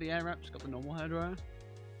didn't want the air wrap, she's got the normal hairdryer.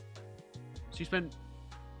 She spent...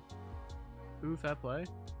 Ooh, fair play.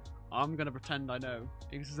 I'm gonna pretend I know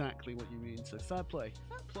exactly what you mean, so fair play.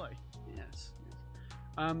 Fair play. Yes.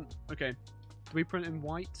 Okay. Do we print in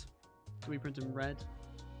white? Do we print in red?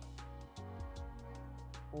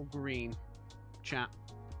 Or green? Chat.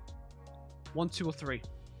 1, 2, or 3?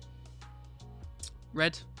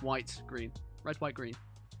 Red, white, green. Red, white, green.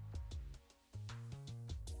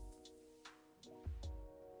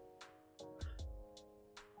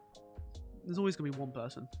 There's always going to be one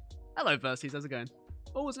person. Hello, Versies. How's it going?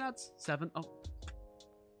 Oh, it's an ads. 7. Oh.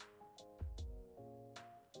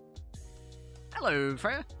 Hello,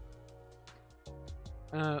 Freya.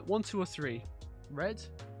 1, 2, or 3. Red,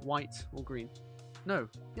 white, or green? No.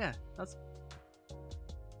 Yeah, that's...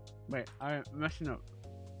 Wait, I'm messing up.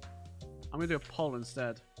 I'm going to do a poll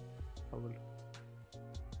instead. Poll.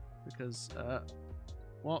 Because,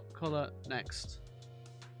 what colour next?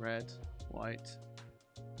 Red, white,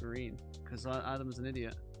 green. Because Adam's an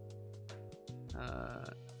idiot.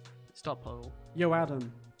 Stop poll. Yo,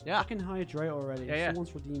 Adam. Yeah. Fucking hydrate already. Yeah, yeah.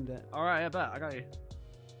 Someone's redeemed it. Alright, I bet. I got you.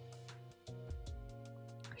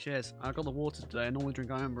 Cheers. I got the water today. I normally drink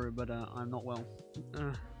iron brew, but I'm not well.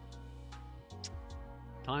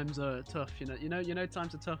 Times are tough, you know.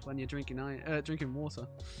 Times are tough when you're drinking drinking water.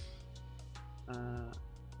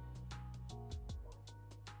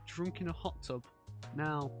 Drunk in a hot tub.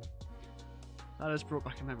 Now, that has brought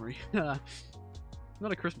back a memory. Not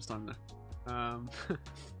at Christmas time though.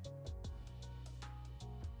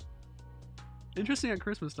 Interesting at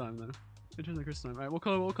Christmas time though. Interesting at Christmas time. Right, what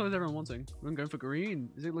color is everyone wanting? We're going for green.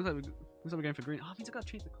 Does it look like we're going for green? Oh, I means I gotta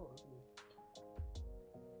change the color.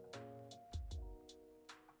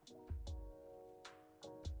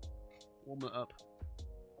 Warm it up.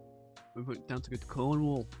 We went down to go to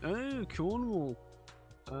Cornwall. Oh, Cornwall.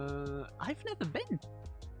 I've never been.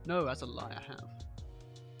 No, that's a lie. I have.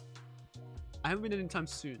 I haven't been anytime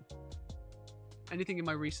soon. Anything in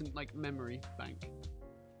my recent memory bank.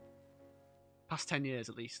 Past 10 years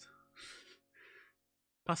at least.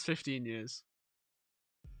 Past 15 years.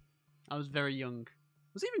 I was very young.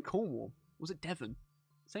 Was it even Cornwall? Was it Devon?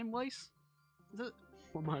 Same place? Is it?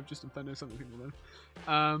 Well, I might have just offended some people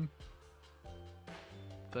then.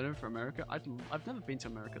 Voting for America? I've never been to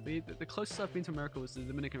America. The closest I've been to America was the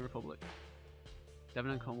Dominican Republic.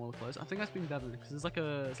 Devon and Cornwall are close. I think that's been Devon because it's like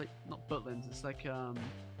not Butlins. It's like a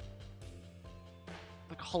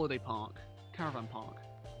holiday park, caravan park.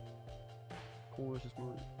 Cornwall's just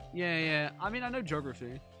more. Yeah. I mean, I know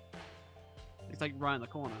geography. It's like right in the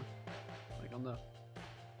corner, like on the.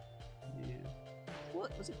 Yeah.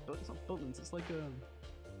 What was it? It's not Butlins. It's like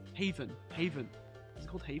Haven. Haven. Is it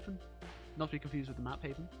called Haven? Not to be confused with the map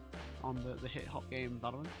Haven on the hit hop game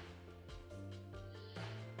Valorant.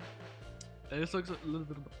 It just looks a little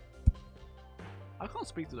bit. I can't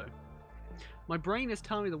speak today. My brain is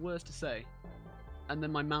telling me the words to say, and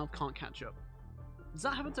then my mouth can't catch up. Does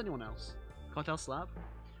that happen to anyone else? Cartel slab?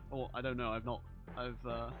 Or I don't know. I've not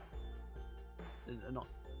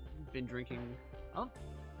been drinking. Oh,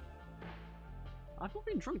 I've not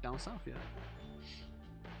been drunk down south yet.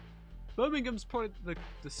 Birmingham's probably the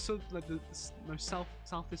most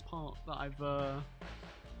southest part that I've got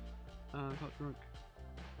drunk.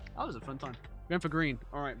 That was a fun time. Going for green.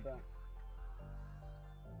 All right, back.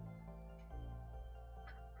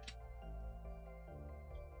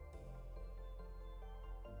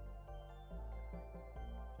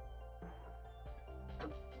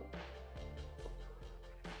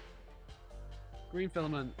 Green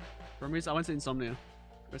filament. For some reason, I went to Insomnia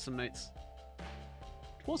with some mates.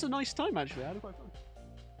 It was a nice time actually. I had quite fun.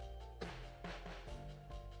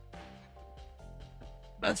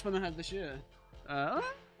 Best fun I had this year.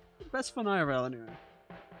 Best fun IRL anyway.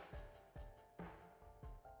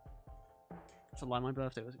 That's a lie. My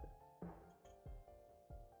birthday was good.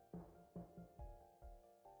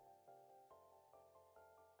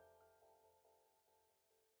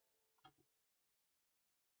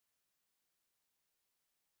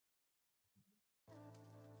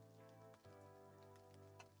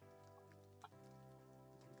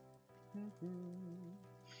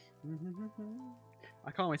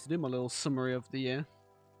 I can't wait to do my little summary of the year.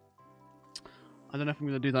 I don't know if I'm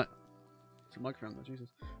going to do that. It's a microphone there, Jesus.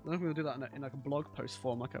 I don't know if I'm going to do that in like a blog post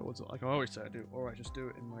form like I always say I do, or I just do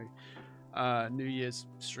it in my New Year's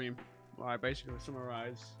stream, where I basically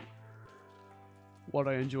summarize what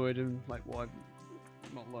I enjoyed and like what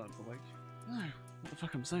I've not learned, but like, I don't know what the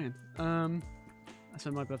fuck I'm saying. I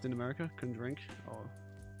spent my birthday in America, couldn't drink.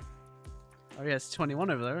 Oh yeah, it's 21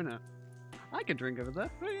 over there, isn't it? I can drink over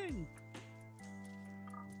there. Whee!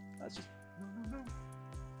 That's just no.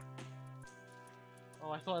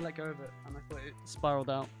 Oh, I thought I let go of it, and I thought it spiraled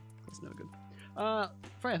out. That's no good.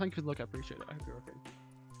 Freya, thank you for the look. I appreciate it. I hope you're okay.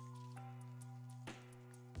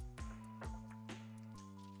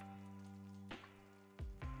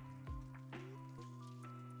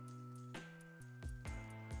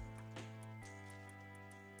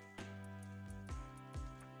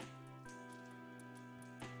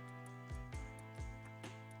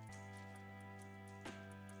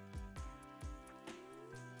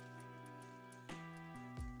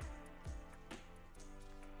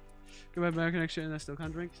 Goodbye, American connection, and I still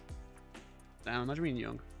can't drink. Damn, imagine being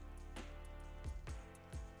young.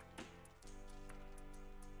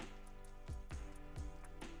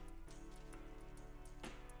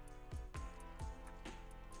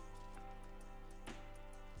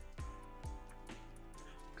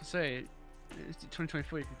 I could say, it's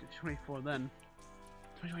 2024, you could do 24 then.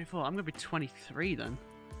 2024, I'm gonna be 23 then.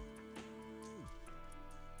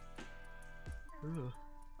 Ugh.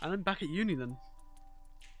 And I'm back at uni then.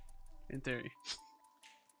 In theory.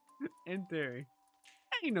 In theory.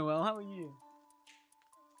 Hey Noel, how are you?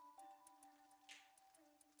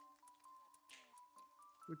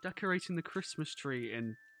 We're decorating the Christmas tree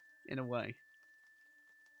in a way.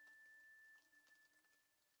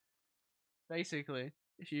 Basically,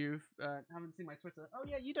 if you haven't seen my Twitter, oh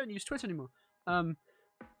yeah, you don't use Twitter anymore. I'm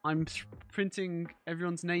printing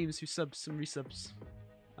everyone's names who subs and resubs.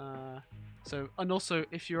 So, and also,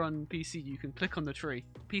 if you're on PC, you can click on the tree.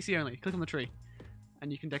 PC only. Click on the tree,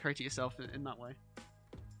 and you can decorate it yourself in that way.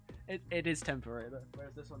 It is temporary though,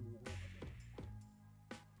 whereas this one.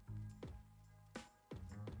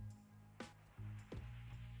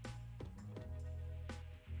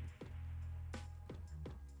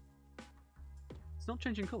 It's not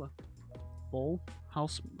changing color. Ball.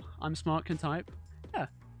 I'm smart. Can type. Yeah.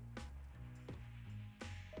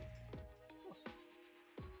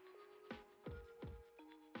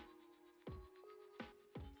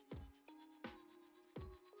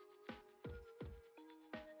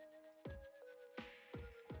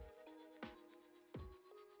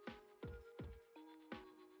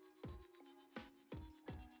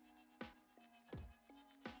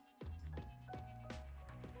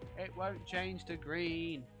 It won't change to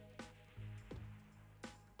green.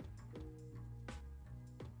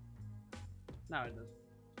 No, it does.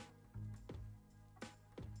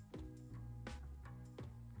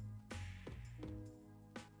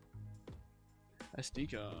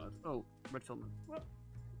 SD card. Oh, red filament. What?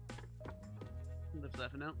 Lives there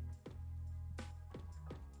for now.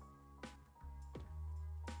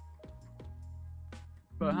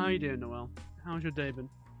 But how you doing, Noel? How's your day been?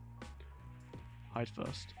 Hide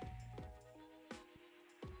first.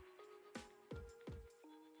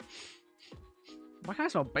 Why can't I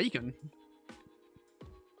smell bacon?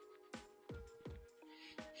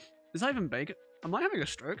 Is that even bacon? Am I having a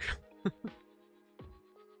stroke?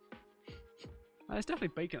 It's definitely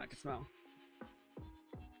bacon I can smell.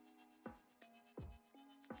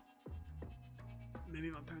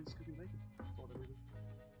 Maybe my parents are cooking bacon. For whatever reason.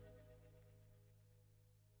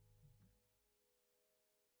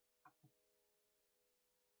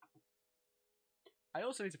 I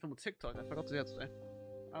also need to film a TikTok. I forgot to do that today.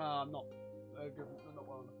 I'm not good. I'm not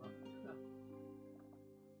well enough.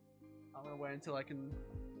 I'm gonna wait until I can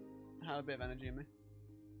have a bit of energy in me.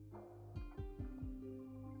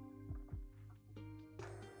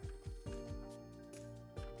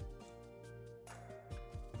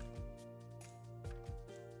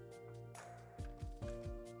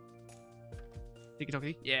 TikTok?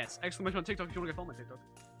 Yes! Exclamation on TikTok if you want to go follow my TikTok.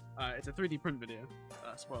 It's a 3D print video.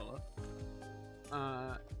 Spoiler.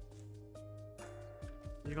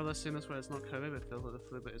 You got this sickness where it's not COVID, but feels like the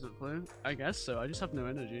flu, but isn't flu? I guess so. I just have no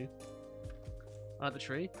energy. I like the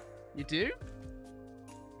tree. You do?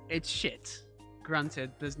 It's shit.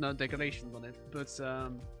 Granted, there's no decorations on it, but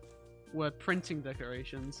we're printing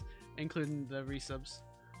decorations, including the resubs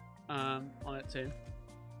on it too.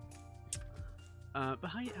 But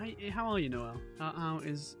how are you, Noel? How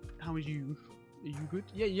is you? Are you good?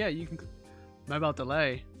 Yeah. You can. Mobile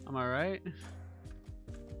delay. Am I right?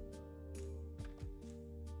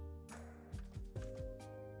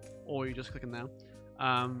 Or you're just clicking now.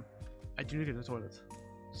 I do need to go to the toilet,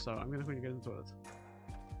 so I'm gonna quickly go to the toilet.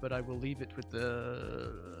 But I will leave it with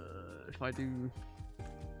the. If I do.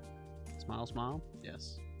 Smile.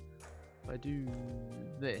 Yes. If I do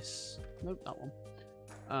this. Nope, that one.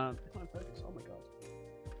 If I focus. Oh my god.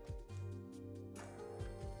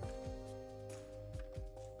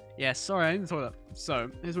 Yeah, sorry, I'm in the toilet. So,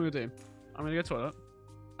 here's what we're gonna do. I'm gonna go to the toilet.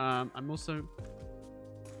 I'm also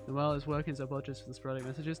Noel is working, so apologies for the sporadic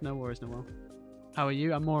messages. No worries, Noel. How are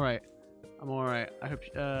you? I'm alright. I'm alright. I hope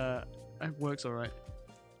work's alright.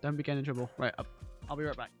 Don't be getting in trouble. Right, I'll be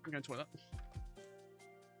right back. I'm going to the toilet.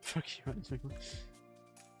 Fuck you, right this one.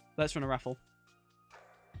 Let's run a raffle.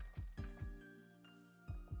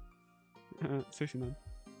 69.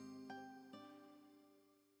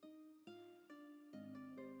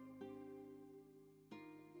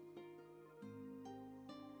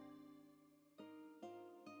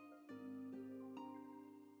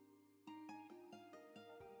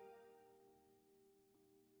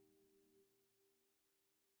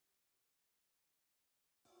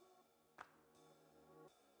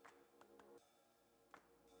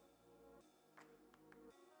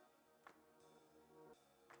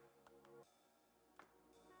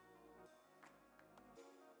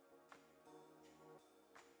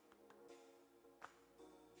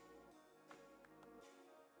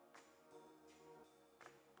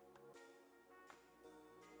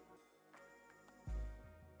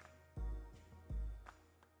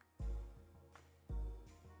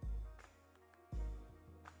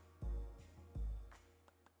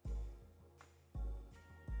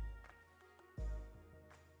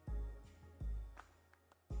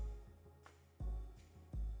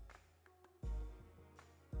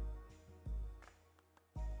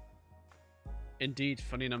 Indeed,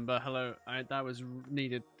 funny number. Hello, that was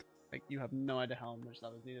needed. Like, you have no idea how much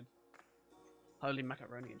that was needed. Holy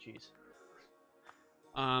macaroni and cheese.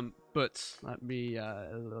 But let me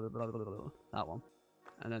that one,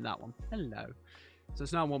 and then that one. Hello. So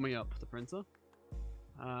it's now warming up the printer.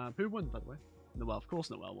 Who won, by the way? Noel, of course.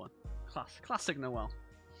 Noel won. Classic Noel.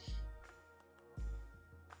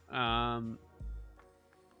 My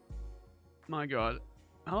God,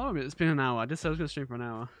 how long? It's been an hour. I just said I was gonna stream for an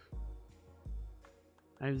hour.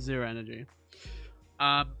 I have zero energy.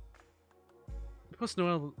 Of course,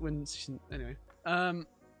 Noel wins anyway.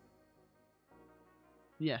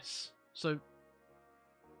 Yes. So,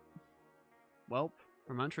 Welp,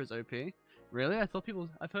 Romantra is OP. Really? I thought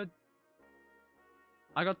people. I've heard.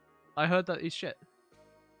 I heard that he's shit.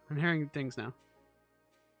 I'm hearing things now.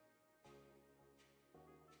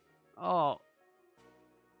 Oh.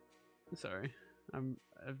 Sorry.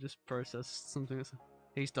 I've just processed something that's.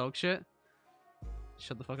 He's dog shit.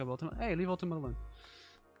 Shut the fuck up, Ultimate. Hey, leave Ultimate alone.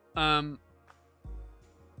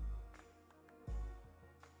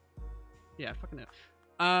 Yeah, fucking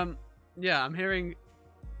no. Yeah, I'm hearing.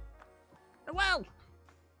 Well.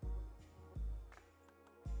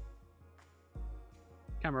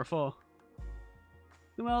 Camera 4.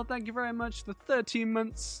 Well, thank you very much for 13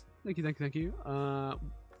 months. Thank you, thank you, thank you.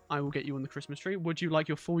 I will get you on the Christmas tree. Would you like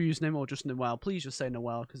your full username or just Noel? Please just say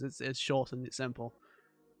Noel, because it's short and it's simple.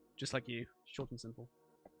 Just like you. Short and simple.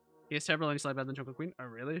 He has several only slightly better than Chocolate Queen. Oh,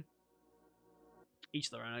 really? Each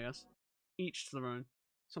their own, I guess. Each to their own.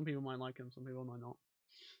 Some people might like him, some people might not.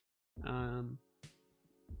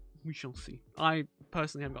 We shall see. I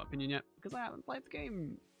personally haven't got an opinion yet, because I haven't played the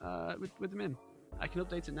game with them in. I can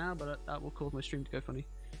update it now, but that will cause my stream to go funny.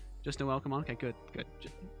 Just Noel, come on. Okay, good, good.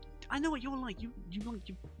 I know what you're like. You like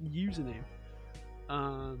your username.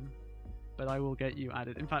 But I will get you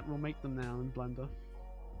added. In fact, we'll make them now in Blender.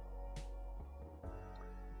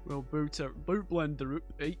 We'll boot Blender up.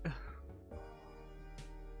 Hey.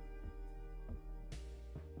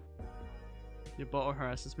 Your bot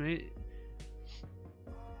harasses me.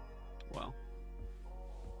 Well.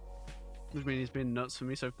 Which means he's been nuts for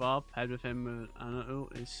me so far. Paired with him and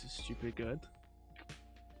Anatol is stupidly good.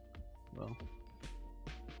 Well.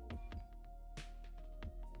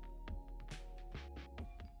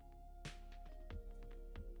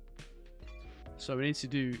 So we need to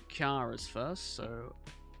do Kiara's first, so...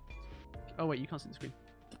 Oh wait, you can't see the screen.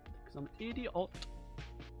 Because I'm an idiot.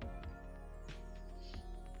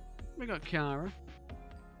 We got Kiara.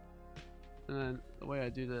 And then the way I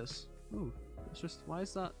do this... Ooh, it's just... Why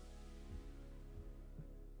is that...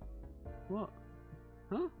 What?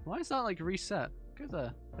 Huh? Why is that like reset? Go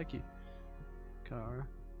there. Thank you. Kiara.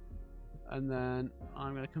 And then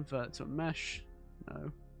I'm going to convert it to a mesh.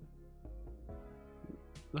 No.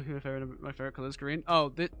 Look at my favorite color is green. Oh,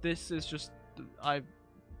 this is just I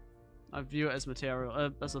view it as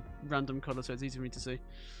material, as a random color, so it's easy for me to see.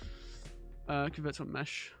 Convert to a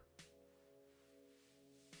mesh.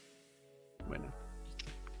 Wait, no.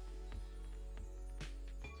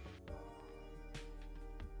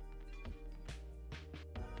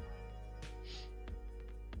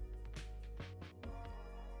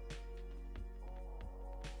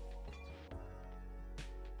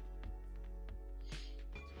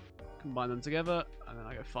 Combine them together, and then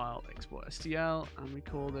I go File, Export STL, and we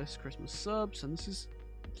call this Christmas Subs, and this is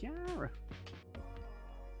Kiara.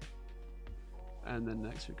 And then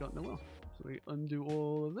next we got Noel. So we undo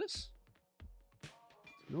all of this.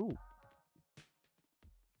 No.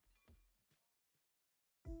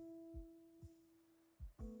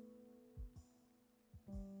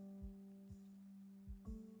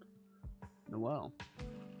 Noel.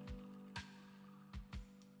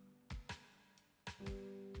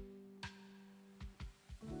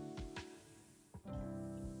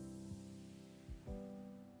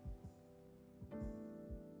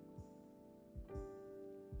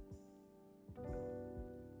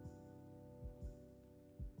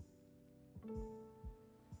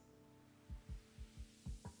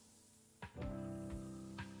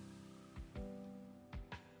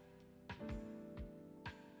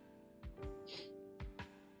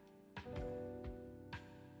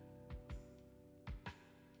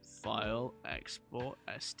 File, export,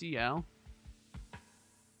 SDL.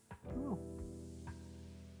 Oh.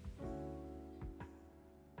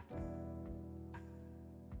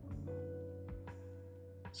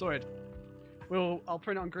 Sorted. I'll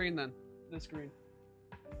print it on green then. This green.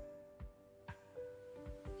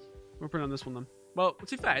 We'll print on this one then. Well,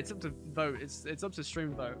 to be fair, it's up to vote. It's up to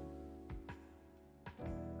stream vote.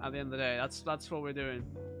 At the end of the day, that's what we're doing.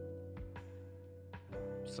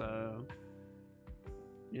 So,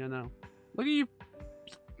 yeah, no. Look at you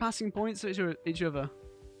passing points at each other.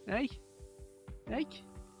 Hey? Hey?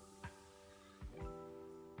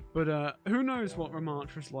 But, who knows what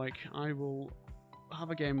Remartra's like. I will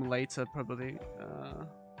have a game later, probably.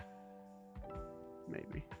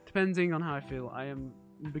 Maybe. Depending on how I feel. I am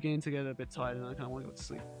beginning to get a bit tired and I kind of want to go to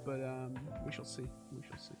sleep. But, we shall see. We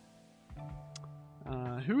shall see.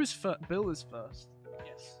 Who is first? Bill is first.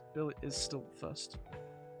 Yes, Bill is still first.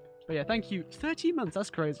 But yeah, thank you. 13 months,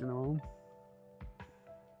 that's crazy, no?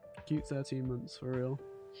 Cute 13 months, for real.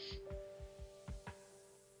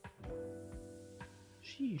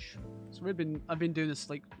 Sheesh. So I've been doing this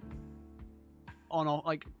like on off,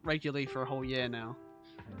 like regularly for a whole year now.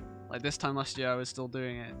 Like this time last year, I was still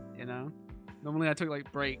doing it. You know. Normally I took like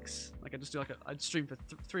breaks. Like I just do like I'd stream for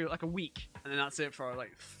like a week, and then that's it for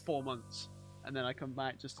like 4 months, and then I come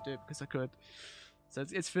back just to do it because I could. So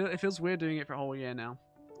it feels weird doing it for a whole year now.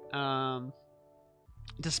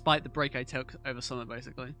 Despite the break I took over summer,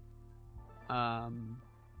 basically. I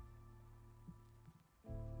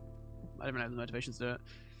don't even have the motivation to do it.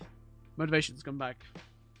 Motivation's come back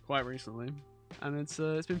quite recently, and it's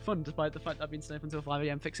been fun despite the fact that I've been staying up until 5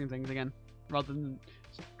 AM fixing things again, rather than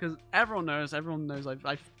because everyone knows I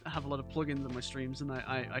have a lot of plugins on my streams and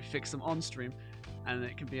I fix them on stream, and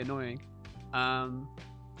it can be annoying.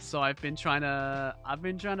 So I've been trying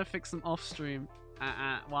to fix them off stream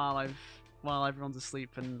while everyone's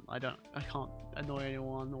asleep and I can't annoy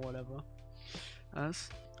anyone or whatever.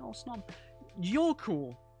 Oh snob, you're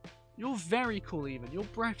cool. You're very cool even. You're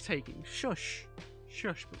breathtaking. Shush.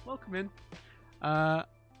 Shush, but welcome in.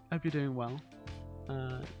 Hope you're doing well.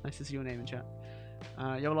 Nice to see your name in chat. You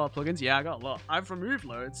have a lot of plugins? Yeah, I got a lot. I've removed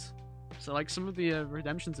loads. So like some of the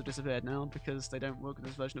redemptions have disappeared now because they don't work with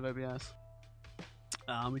this version of OBS.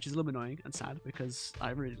 Which is a little bit annoying and sad because I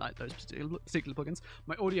really like those particular plugins.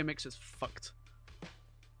 My audio mixer's fucked.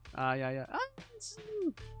 Yeah.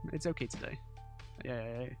 It's okay today.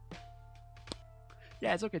 Yeah.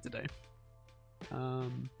 Yeah, it's okay today.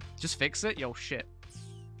 Just fix it? Yo, shit.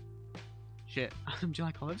 Shit. Do you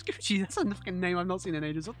like olives? Gucci, that's a fucking name I've not seen in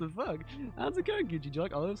ages. What the fuck? How's it going, Gucci? Do you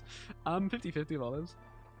like olives? 50-50 of olives.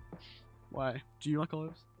 Why? Do you like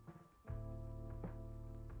olives?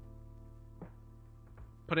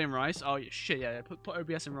 Put it in rice? Oh, shit, yeah. Put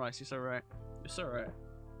OBS in rice. You're so right. You're so right.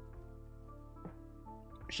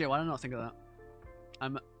 Shit, why did I not think of that?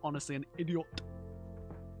 I'm honestly an idiot.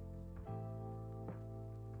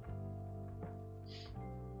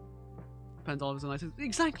 Depends olives and ice.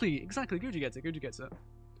 Exactly. Gucci gets it.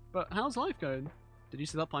 But how's life going? Did you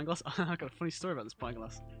see that pine glass? I got a funny story about this pine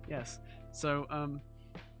glass. Yes. So, I don't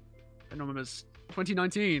remember, it's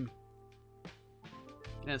 2019.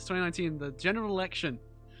 Yeah, it's 2019, the general election.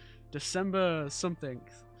 December something.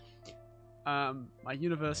 My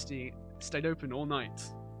university stayed open all night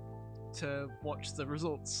to watch the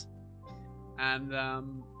results. And,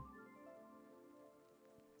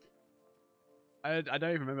 I don't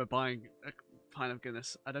even remember buying a pint of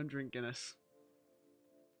Guinness. I don't drink Guinness.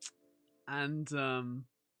 And,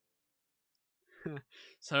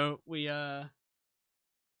 so we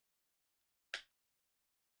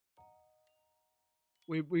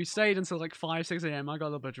stayed until like 5-6 AM. I got a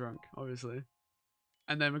little bit drunk, obviously.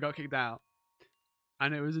 And then we got kicked out.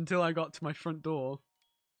 And it was until I got to my front door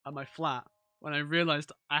at my flat when I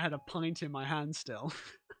realized I had a pint in my hand still.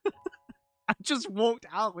 I just walked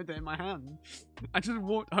out with it in my hand. I just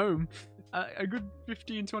walked home a good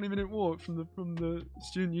 15-20 minute walk from the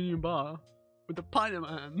student union bar with the pint in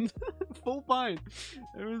my hand, full pint.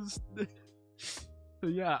 It was. So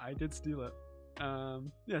yeah, I did steal it.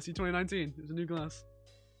 Yeah, see, 2019. It was a new glass.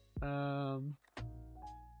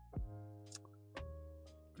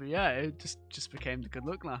 But yeah, it just became the good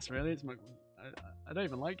luck glass. Really, it's my. I don't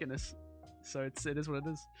even like Guinness, so it is what it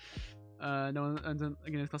is. No one and then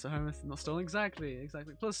Guinness glass at home is not stolen. Exactly.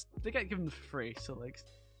 Plus, they get given for free, so like,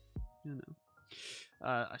 you know.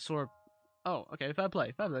 I saw. Oh, okay. Fair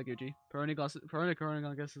play, Gucci. Corona glasses. Corona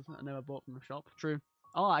glasses. I never bought from a shop. True.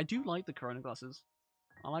 Oh, I do like the Corona glasses.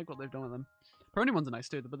 I like what they've done with them. Peroni ones are nice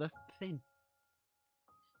too, but they're thin.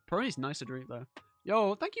 Peroni's nice to drink though.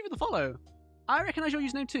 Yo, thank you for the follow. I recognise your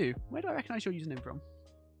username too. Where do I recognise your username from?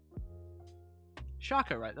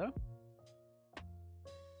 Sharko, right though?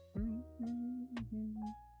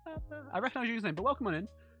 I recognise your username, but welcome on in.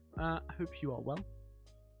 I hope you are well.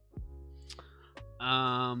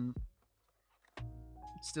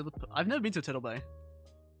 Still, I've never been to a Turtle Bay.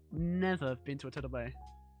 Never been to a Turtle Bay.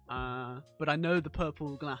 But I know the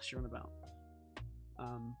purple glass you're on about.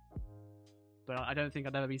 But I don't think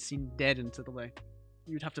I'd ever be seen dead in Turtle Bay.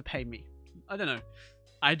 You'd have to pay me. I don't know.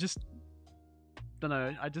 I just don't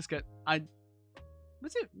know. I just get.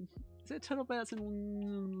 What's it? Is it Turtle Bay that's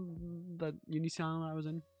in the uni town I was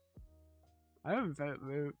in? I don't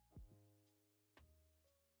know.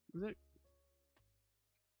 Is it?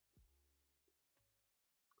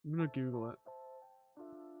 I'm gonna Google it.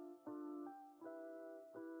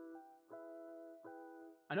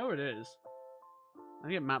 I know where it is. I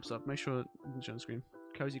get maps up. Make sure it's on the screen.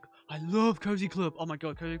 Cozy. I love Cozy Club. Oh my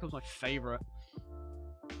god, Cozy Club's my favorite.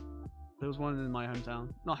 There was one in my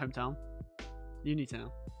hometown. Not hometown. Uni town.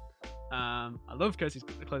 I love Cozy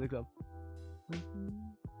Club.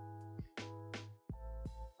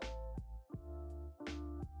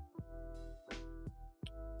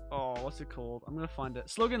 Oh, what's it called? I'm gonna find it.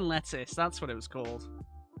 Slug and Lettuce. That's what it was called.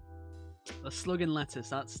 The Slug and Lettuce.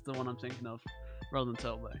 That's the one I'm thinking of, rather than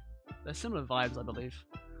Turtle Bay. They're similar vibes, I believe.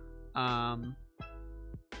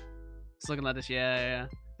 Slug and Lettuce, yeah.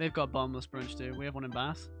 They've got bottomless brunch too. We have one in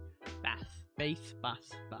Bath. Bath.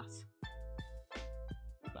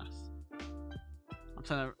 I'm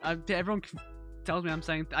saying everyone tells me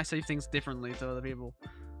I say things differently to other people.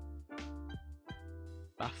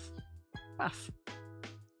 Bath.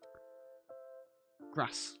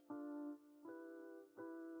 Grass.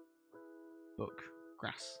 Book.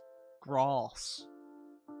 Grass. Grass.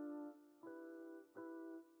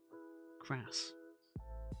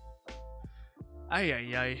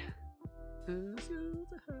 Ay.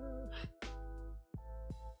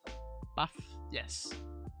 Bath, yes.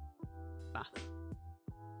 Bath.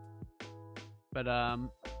 But I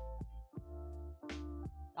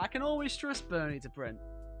can always trust Bernie to print,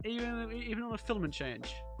 even on a filament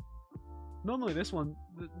change. Normally, this one,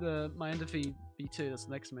 my Endorphy V2 that's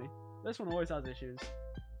next to me, this one always has issues.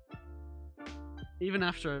 Even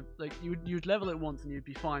after, like, you'd level it once and you'd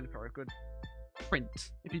be fine for a good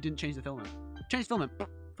print if you didn't change the filament. Change the filament,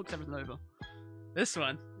 fucks everything over. This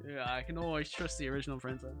one, yeah, I can always trust the original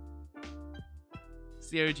printer. It's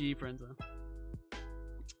the OG printer.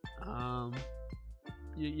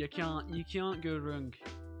 You can't go wrong.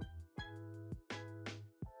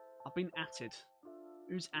 I've been atted.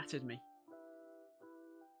 Who's atted me?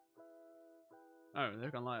 Oh,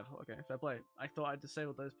 they've gone live. Okay, fair play. I thought I'd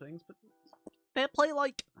disabled those things, but fair play,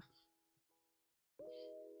 like.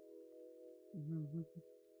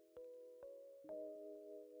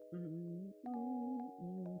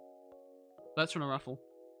 Let's run a raffle.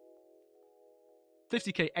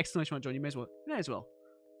 50k exclamation mark, John. You may as well.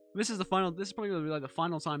 This is the final. This is probably gonna be like the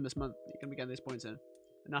final time this month you're gonna be getting these points in,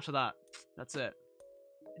 and after that, that's it.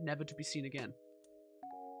 Never to be seen again.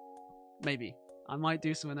 Maybe I might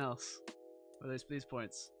do something else with these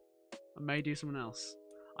points. I may do something else.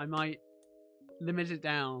 I might limit it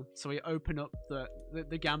down so we open up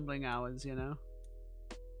the gambling hours. You know.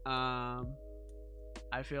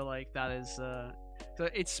 I feel like that is so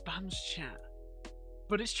it spams chat,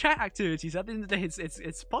 but it's chat activities. At the end of the day,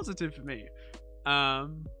 it's positive for me.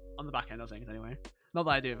 On the back end of things anyway. Not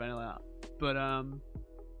that I do anything like that, but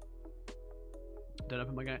don't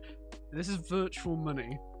open my game. This is virtual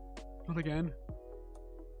money. Not again.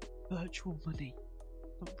 Virtual money.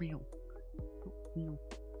 Not real.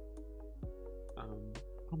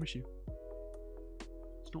 Promise you.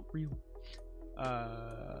 It's not real.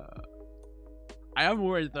 I am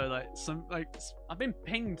worried though, I've been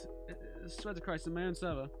pinged, I swear to Christ, in my own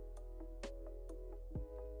server.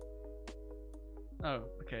 Oh,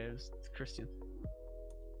 okay, it was Christian.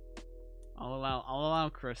 I'll allow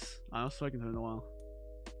Chris. I haven't spoken to him in a while.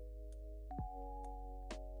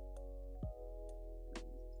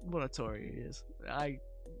 What a Tory he is.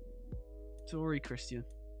 Tory Christian.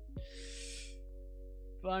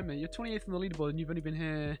 Fine, mate. You're 28th on the leaderboard and you've only been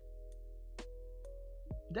here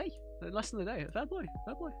a day. Less than a day. Fair play.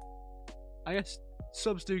 Fair play. I guess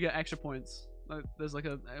subs do get extra points. Like, there's like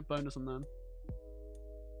a bonus on them.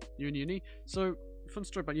 You're in uni. So, fun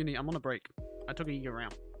story about uni. I'm on a break. I took a year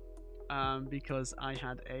out because I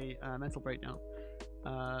had a mental breakdown.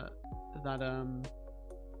 That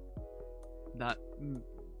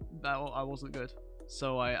I wasn't good.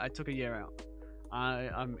 So I took a year out.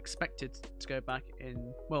 I'm expected to go back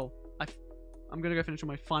in. Well, I'm gonna go finish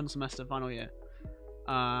my final semester, final year.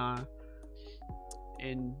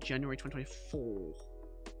 In January 2024.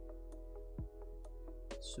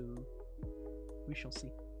 So we shall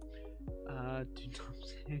see.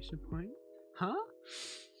 Denunciation point? Huh?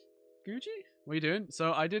 Gucci? What are you doing?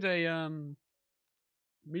 So I did a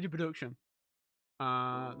media production.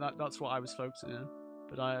 That's what I was focusing on.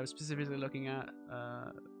 But I was specifically looking at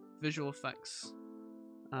visual effects.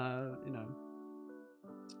 You know,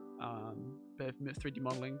 bit of 3D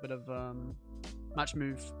modeling, bit of match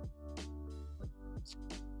move.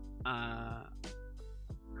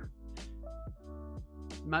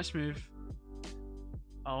 Match move.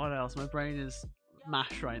 Oh, what else? My brain is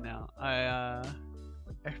mash right now.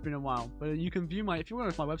 It's been a while, but you can view if you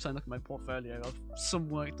want to go to my website and look at my portfolio of some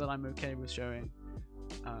work that I'm okay with showing.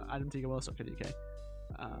 AdamTKWells.co.uk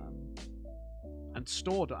and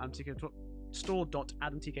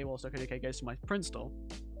store.adamtkwells.co.uk goes to my print store.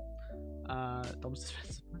 Dom's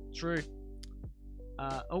true.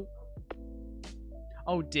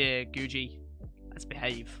 Oh dear, Gucci. Let's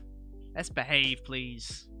behave. Let's behave,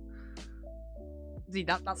 please. See,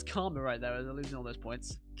 that's karma right there. They're losing all those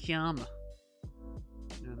points. Karma.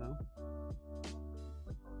 You know?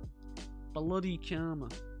 Bloody karma.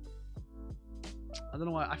 I don't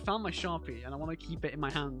know why. I found my Sharpie and I want to keep it in my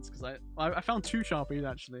hands because I found 2 Sharpies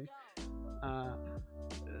actually.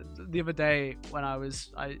 The other day when I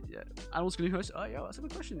was GNU Host. Oh yeah, that's a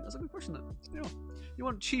good question. That's a good question. Then. You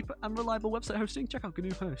want cheap and reliable website hosting? Check out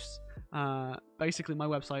GNU Host. Basically, my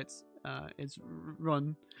website is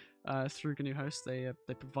run through GNU Host. They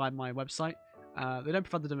provide my website. They don't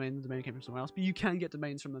provide the domain. The domain came from somewhere else, but you can get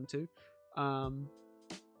domains from them too. And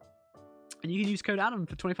you can use code Adam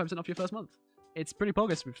for 25% off your first month. It's pretty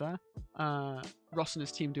bogus, to be fair. Ross and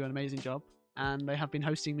his team do an amazing job, and they have been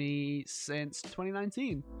hosting me since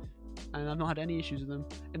 2019, and I've not had any issues with them.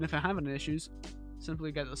 And if I have any issues,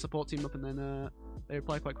 simply get the support team up, and then they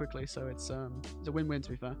reply quite quickly. So it's a win-win,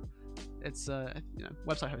 to be fair. It's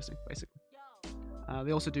website hosting basically.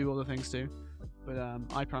 They also do other things too, but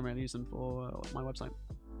I primarily use them for my website.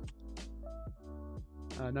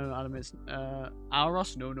 No, Adam is our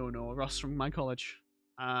Ross. No, Ross from my college.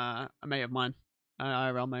 A mate of mine,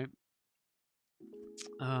 IRL mate.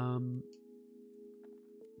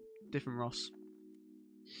 Different Ross.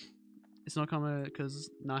 It's not common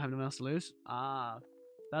because now I have no one else to lose. Ah,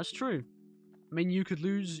 that's true. I mean, you could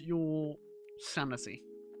lose your sanity.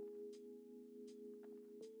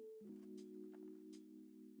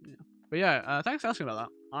 Yeah. But yeah, thanks for asking about that.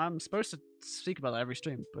 I'm supposed to speak about that every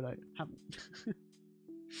stream, but I haven't.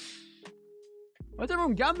 Why is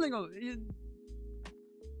everyone gambling on?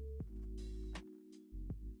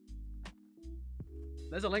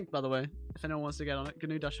 There's a link, by the way, if anyone wants to get on it.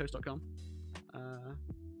 GNU-host.com.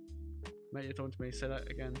 Mate, you're talking to me. Say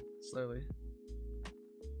that again, slowly.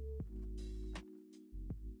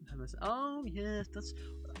 Oh yes, that's.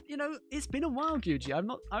 It's been a while, Gucci. I've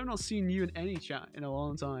not seen you in any chat in a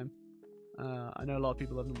long time. I know a lot of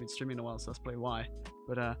people haven't been streaming in a while, so that's probably why.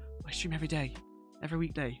 But I stream every day, every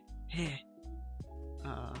weekday here.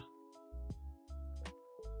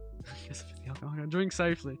 Drink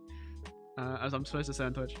safely. As I'm supposed to say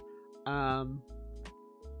on Twitch. But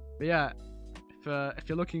yeah, if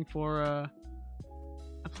you're looking for a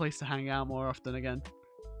place to hang out more often again,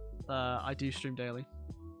 I do stream daily,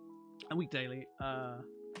 a week daily.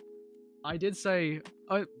 I did say,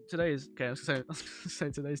 today is okay. I was gonna say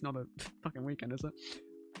today's not a fucking weekend, is it?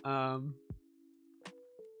 I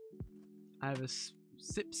have a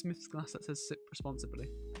Sip Smith's glass that says "sip responsibly."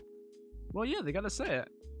 Well, yeah, they gotta say it.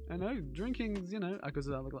 I know drinking's, because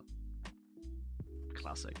of that.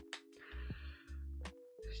 Classic.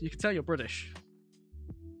 You can tell you're British.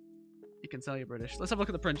 You can tell you're British. Let's have a look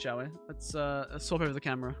at the print, shall we? Let's swap over the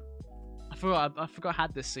camera. I forgot I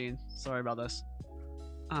had this scene. Sorry about this.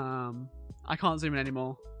 I can't zoom in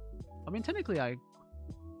anymore. I mean, technically I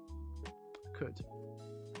could.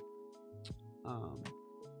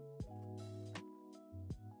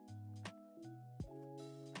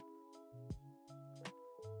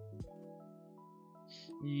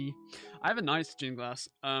 I have a nice gin glass.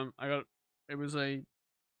 I got it was a.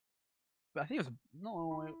 I think it was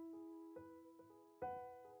no.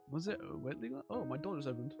 Was it a Whitley glass? Oh, my door just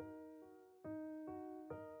opened.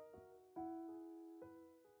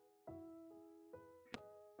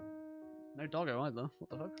 No doggo either. What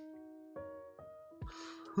the fuck?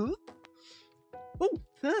 Huh? Oh,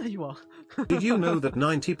 there you are. Did you know that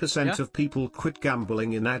 90% Yeah? of people quit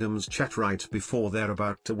gambling in Adam's chat right before they're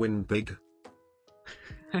about to win big?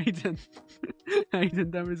 Hayden. Hayden,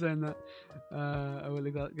 don't be saying that. I will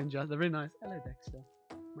leave that Gunja. They're really nice. Hello, Dexter.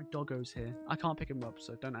 My doggo's here. I can't pick him up,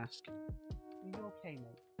 so don't ask. Are you okay,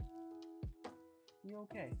 mate? You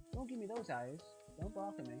okay? Don't give me those eyes. Don't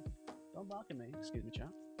bark at me. Don't bark at me. Excuse me, chat.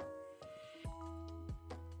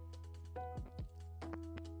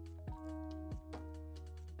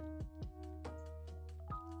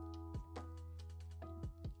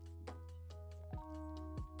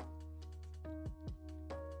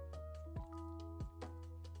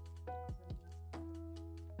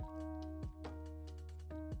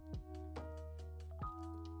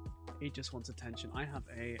 He just wants attention. I have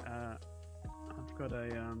a, I've got a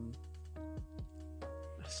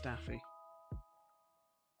staffy.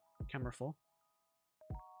 Camera 4.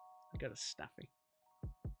 I got a staffy.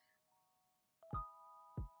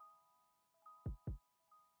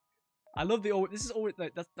 I love the, this is always,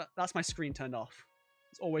 like, that's my screen turned off.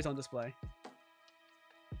 It's always on display.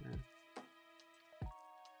 Yeah.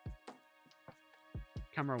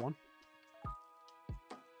 Camera 1.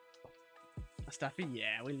 A staffy?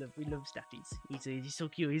 Yeah, we love staffies. He's so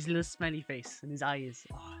cute. His little smiley face and his eyes.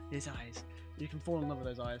 Oh, his eyes. You can fall in love with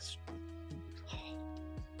those eyes.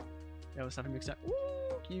 Yeah, we're staffy mixed up.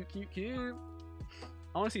 Ooh, cute, cute, cute.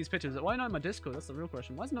 I want to see his pictures. Why not in my Discord? That's the real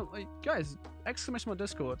question. Why is it not, like, guys, exclamation mark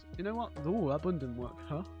Discord. You know what? Oh, that button didn't work,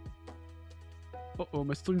 huh? Uh-oh,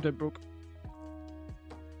 my stream deck broke.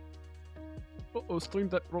 Uh-oh, stream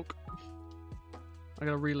deck broke. I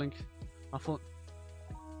gotta relink. I thought...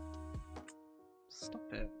 Stop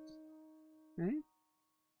it. Eh?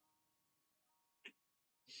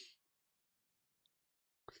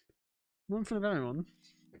 Not in front of everyone.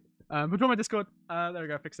 But join my Discord. There we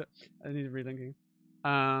go, fixed it. I needed relinking.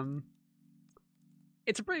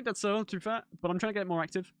 It's a pretty dead server, to be fair, but I'm trying to get more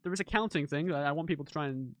active. There is a counting thing that I want people to try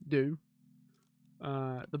and do.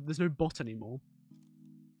 There's no bot anymore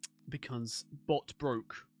because bot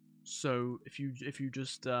broke. So if you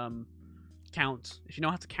just count, if you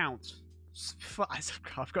know how to count,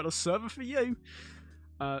 I've got a server for you.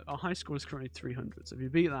 Our high score is currently 300. So if you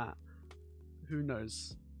beat that, who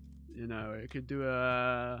knows? You know, it could do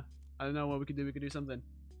a. I don't know what we could do. We could do something.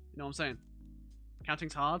 You know what I'm saying?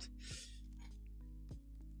 Counting's hard.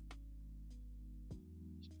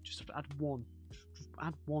 Just have to add one. Just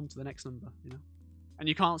add one to the next number, you know? And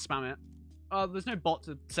you can't spam it. Oh, there's no bot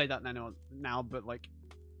to say that now, but like,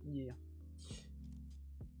 yeah.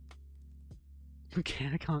 Okay,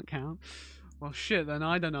 I can't count. Well, shit, then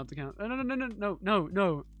I don't know how to count.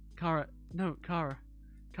 No. Kara. No, Kara.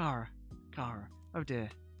 Oh, dear.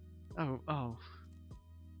 Oh.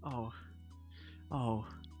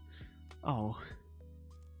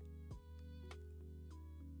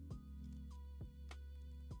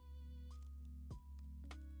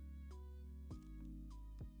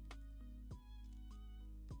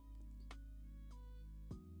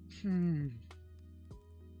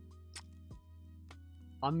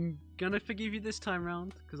 I'm gonna forgive you this time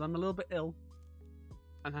round because I'm a little bit ill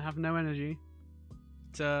and I have no energy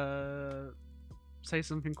to say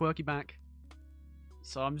something quirky back.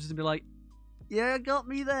 So I'm just gonna be like, yeah, got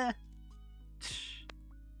me there.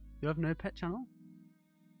 You have no pet channel?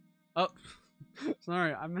 Oh,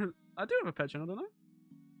 sorry, I do have a pet channel, don't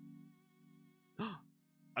I?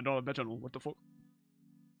 I don't have a pet channel, what the fuck?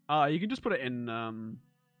 You can just put it in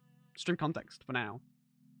stream context for now.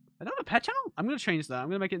 I don't have a pet channel? I'm gonna change that. I'm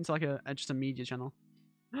gonna make it into like just a media channel.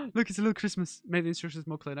 Look, it's a little Christmas. Make the instructions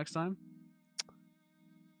more clear next time.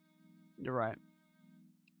 You're right.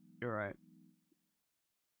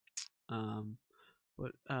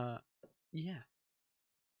 Yeah.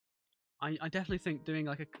 I definitely think doing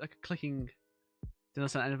like a clicking. Did I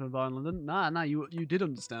say anything about London? Nah. You did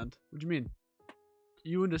understand. What do you mean?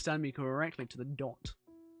 You understand me correctly to the dot.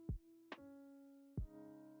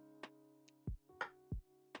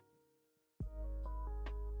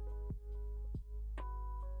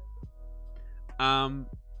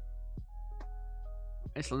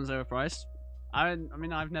 It's London's overpriced. I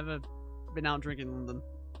mean, I've never been out drinking in London.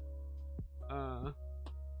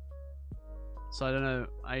 So I don't know.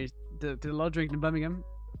 I did a lot of drinking in Birmingham.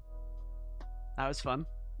 That was fun.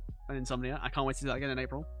 And Insomnia. I can't wait to do that again in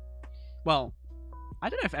April. Well, I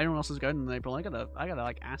don't know if anyone else is going in April. I gotta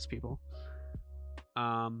like ask people.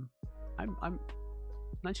 I'm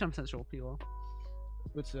 99% sure people are.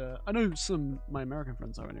 But I know some my American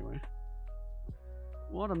friends are anyway.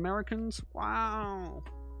 What, Americans? Wow,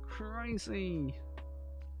 crazy.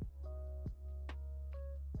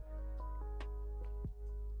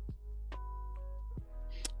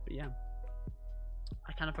 But yeah,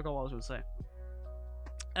 I kind of forgot what I was going to say.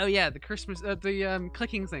 Oh yeah, the Christmas, the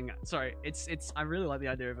clicking thing. Sorry, it's. I really like the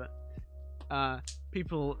idea of it.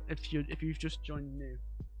 People, if you've just joined new,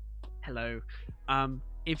 hello.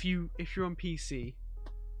 If you're on PC,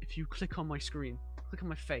 if you click on my screen, click on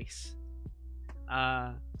my face,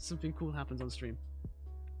 something cool happens on stream.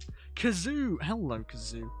 Kazoo, hello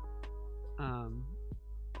Kazoo. How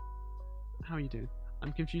are you doing?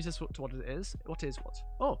 I'm confused as to what it is. What is what?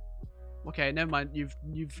 Oh, okay. Never mind. You've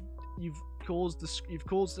caused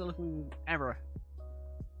the little error.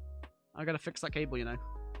 I gotta fix that cable. You know.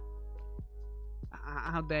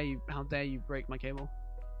 How dare you? How dare you break my cable?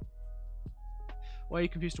 Why are you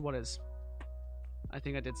confused to what is? I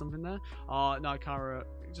think I did something there. Oh no, Kara,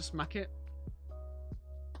 just smack it.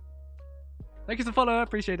 Thank you for the follow. I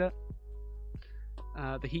appreciate it.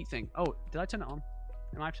 The heat thing. Oh, did I turn it on?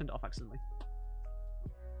 I might have turned it off accidentally.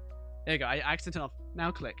 There you go. I accidentally turned it off. Now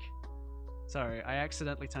click. Sorry, I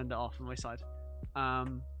accidentally turned it off on my side.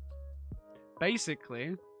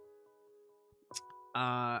 Basically,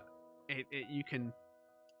 you can.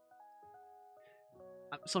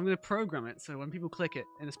 So I'm going to program it so when people click it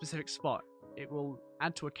in a specific spot, it will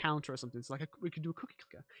add to a counter or something. So like we could do a cookie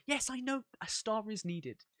clicker. Yes, I know a star is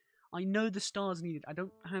needed. I know the star is needed. I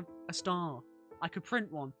don't have a star. I could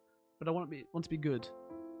print one, but I want to be good.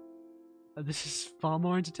 This is far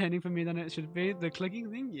more entertaining for me than it should be. The clicking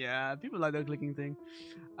thing, yeah, people like the clicking thing.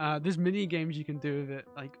 There's mini games you can do with it,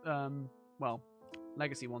 like well,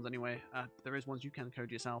 legacy ones anyway. There is ones you can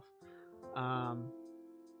code yourself.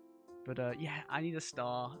 But yeah, I need a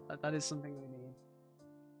star. That is something we need.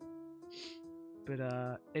 But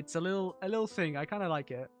it's a little thing. I kind of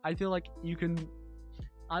like it. I feel like you can.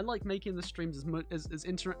 I like making the streams as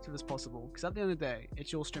interactive as possible because at the end of the day,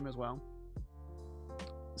 it's your stream as well.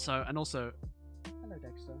 So and also, hello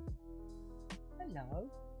Dexter. Hello.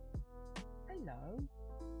 Hello.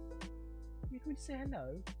 You're going to say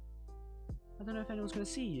hello. I don't know if anyone's going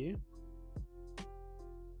to see you. I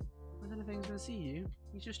don't know if anyone's going to see you.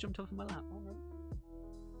 He's just jumped off of my lap. Oh no.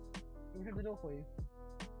 Let me open the door for you.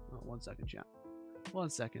 Oh, 1 second, chat. 1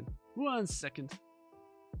 second. 1 second.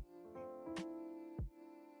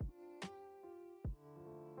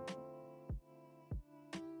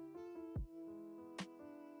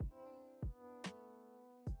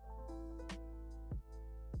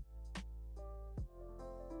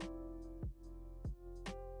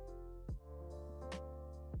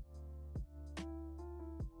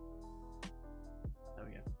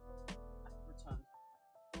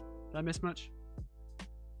 Did I miss much?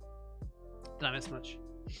 Did I miss much?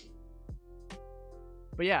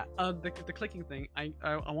 But yeah, the clicking thing, I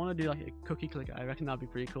want to do like a cookie clicker. I reckon that'd be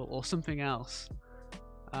pretty cool, or something else.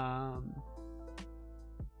 I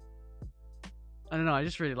don't know. I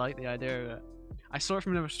just really like the idea of it. I saw it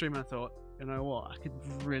from another streamer and I thought, you know what, I could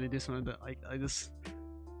really do something that I just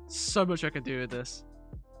so much I could do with this.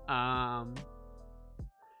 But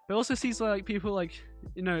it also sees like people like,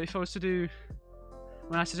 you know, if I was to do.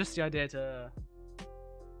 When I suggest the idea to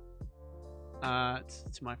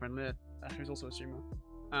my friend Leah, who's also a streamer,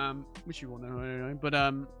 which you all know anyway, but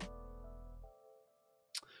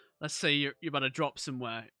let's say you're about to drop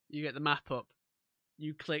somewhere, you get the map up,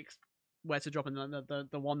 you click where to drop, and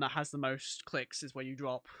the one that has the most clicks is where you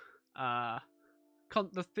drop.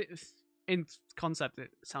 In concept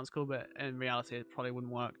it sounds cool, but in reality it probably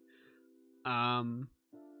wouldn't work. I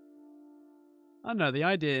don't know, the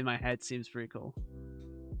idea in my head seems pretty cool.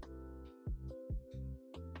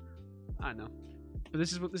 I don't know, but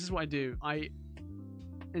this is what I do.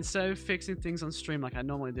 Instead of fixing things on stream like I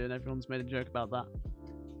normally do, and everyone's made a joke about that,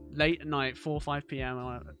 late at night, 4 or 5 p.m.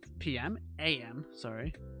 a.m.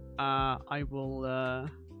 Sorry, I will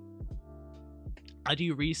I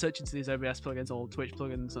do research into these OBS plugins or Twitch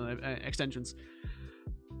plugins and extensions,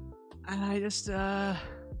 and I just you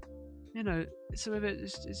know, some of it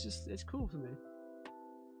it's cool for me.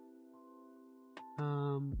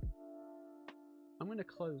 I'm gonna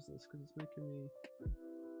close this because it's making me.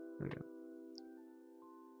 There we go.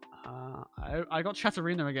 I got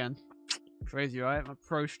Chatterino again. Crazy, right? I'm a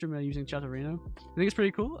pro streamer using Chatterino. I think it's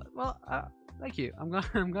pretty cool. Well, thank you. I'm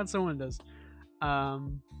glad someone does. I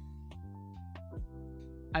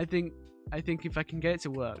think if I can get it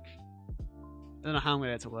to work, I don't know how I'm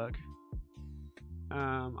gonna get it to work.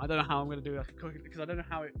 I don't know how I'm gonna do like a cookie because I don't know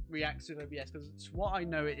how it reacts with OBS because what I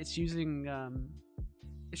know it's using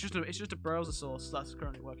it's just a browser source that's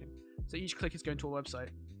currently working. So each click is going to a website.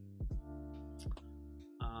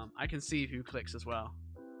 I can see who clicks as well,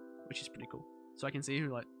 which is pretty cool. So I can see who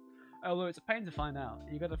like. Although it's a pain to find out,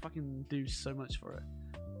 you gotta fucking do so much for it.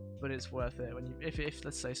 But it's worth it when you if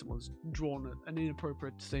let's say someone's drawn an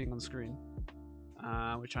inappropriate thing on screen,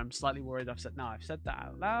 which I'm slightly worried I've said. Now I've said that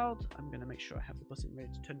out loud. I'm gonna make sure I have the button ready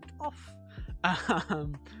to turn it off.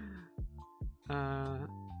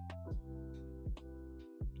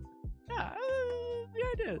 Yeah, the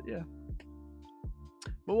idea, yeah.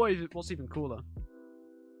 But what's even cooler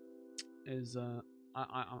is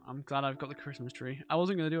I'm glad I've got the Christmas tree. I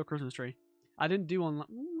wasn't gonna do a Christmas tree. I didn't do one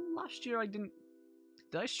last year. I didn't.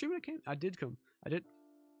 Did I stream when it came? I did come. I did.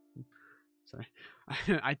 Sorry,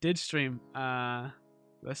 I did stream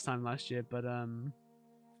this time last year, but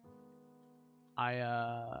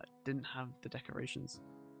I didn't have the decorations,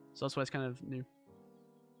 so that's why it's kind of new.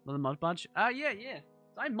 Another mod badge. Yeah.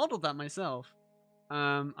 I modeled that myself.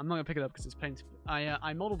 I'm not gonna pick it up because it's paint.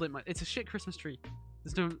 I modeled it. It's a shit Christmas tree.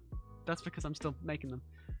 There's no. That's because I'm still making them.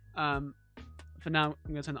 For now,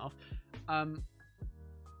 I'm gonna turn it off.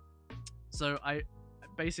 So I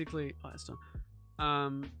basically. Oh, it's done.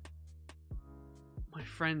 My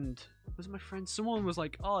friend. Was it my friend? Someone was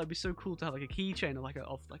like, "Oh, it'd be so cool to have like a keychain of like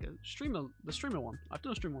a streamer, the streamer one." I've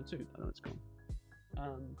done a stream one too. I don't know it's gone.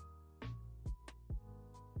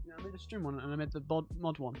 Yeah, I made a stream one and I made the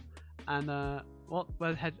mod one, and I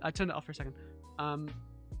turned it off for a second.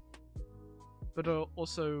 But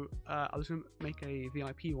also I was gonna make a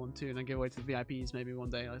VIP one too, and then give away to the VIPs maybe one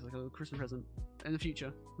day as like a little Christmas present in the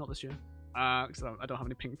future, not this year. Because I don't have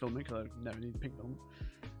any pink filament because I never need the pink filament.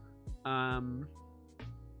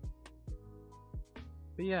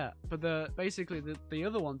 But yeah, but basically the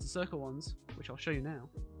other ones, the circle ones, which I'll show you now.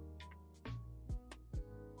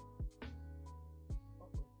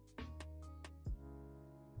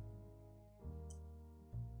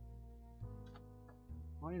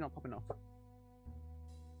 Why are you not popping off?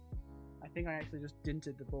 I think I actually just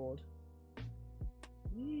dinted the board.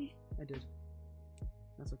 I did.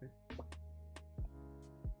 That's okay.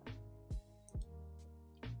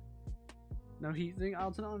 No heat thing.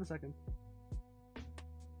 I'll turn it on in a second.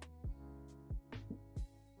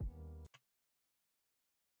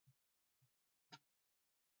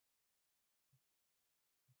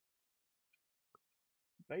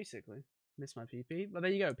 Basically, miss my PP. But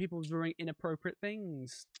there you go. People drawing inappropriate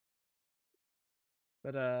things.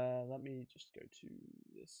 But let me just go to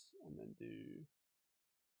this and then do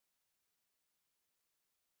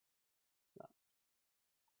that.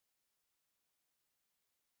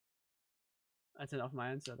 I turned off my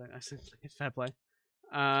end, so I don't actually. It's fair play.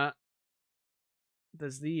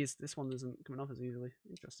 There's these. This one isn't coming off as easily.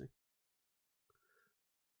 Interesting.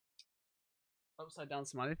 Upside down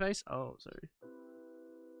smiley face. Oh, sorry.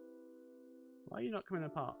 Why are you not coming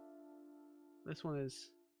apart? This one is.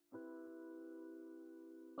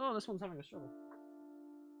 Oh, this one's having a struggle.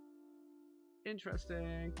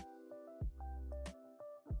 Interesting.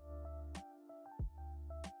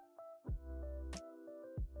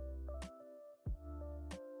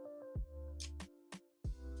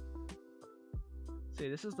 See,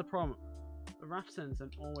 this is the problem. The raft sends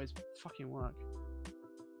don't always fucking work.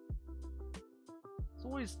 It's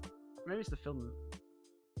always. Maybe it's the filament.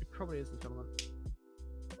 It probably is the filament.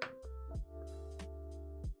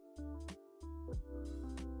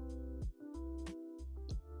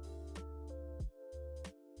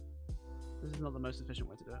 This is not the most efficient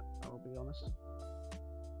way to do it, I will be honest.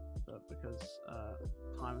 But because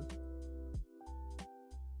timing.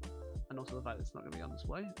 And also the fact that it's not going to be on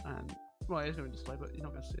display. And well, it is going to be display, but you're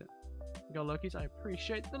not going to see it. Go Lokis, I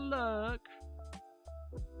appreciate the look.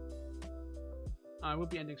 I will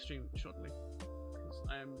be ending stream shortly because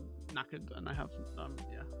I am knackered and I have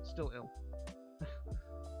yeah, still ill.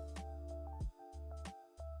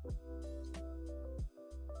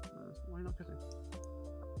 Why not cutting?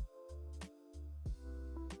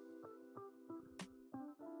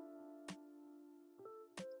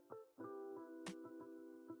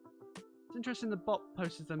 It's interesting the bot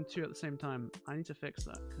posted them two at the same time. I need to fix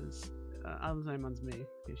that because Adam's name man's me, in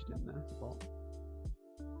case you didn't know. The bot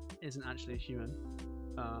isn't actually a human.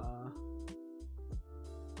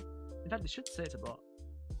 In fact, it should say it's a bot.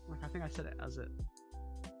 Like, I think I said it as it.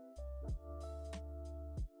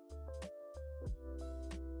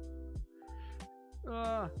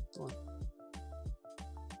 Come on.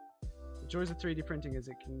 The joys of 3D printing is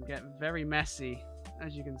it can get very messy,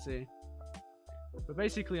 as you can see. But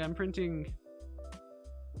basically, I'm printing.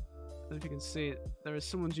 I don't know if you can see it. There is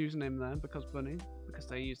someone's username there because Bunny, because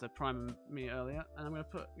they used their Prime me earlier, and I'm gonna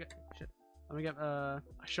put. I'm gonna get a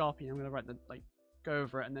Sharpie. I'm gonna write the go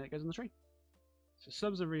over it, and then it goes on the tree. So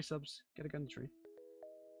subs and resubs, get a gun tree.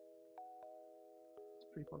 It's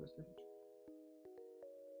pretty positive.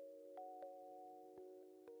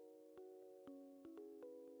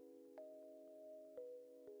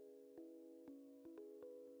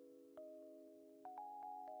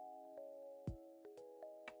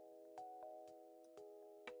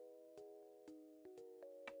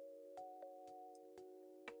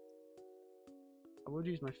 I would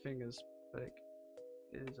use my fingers, but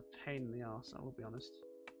it is a pain in the ass, I will be honest.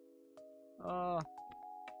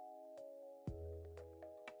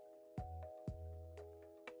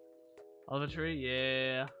 Oliver tree,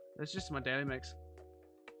 yeah. It's just my daily mix.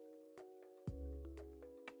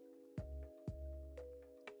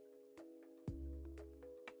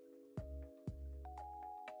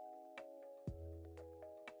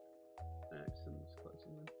 Excellent.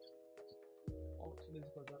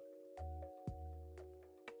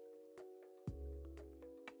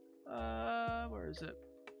 Where is it?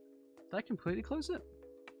 Did I completely close it?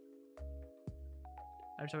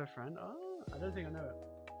 I just have a friend. Oh, I don't think I know it.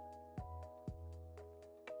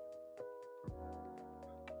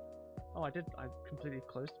 Oh, I did. I completely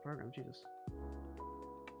closed the program. Jesus.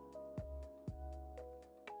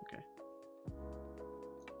 Okay.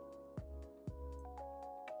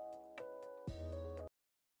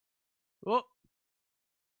 Oh.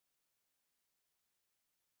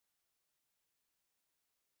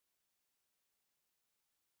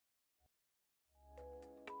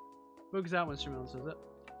 Bugs out when streaming says it.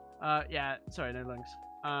 Yeah, sorry, no links.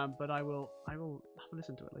 But I will have a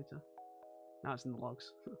listen to it later. Now it's in the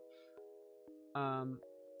logs.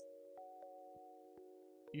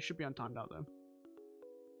 You should be on timed out though.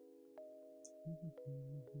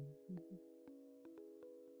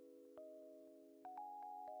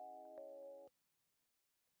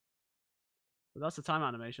 But that's the time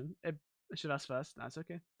animation. It should ask first. That's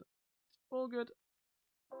okay. All good.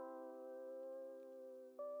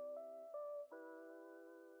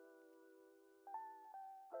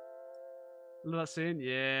 Look at that scene?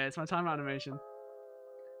 Yeah, it's my time animation.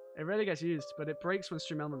 It rarely gets used, but it breaks when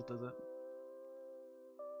Stream Elements does it.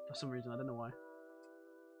 For some reason, I don't know why.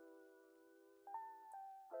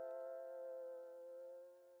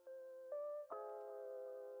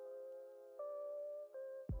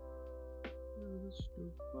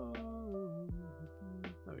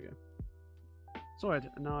 There we go. Sorry,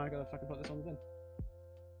 now I gotta fucking put this on the bin.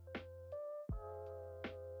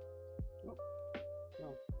 Oh.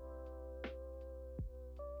 Oh.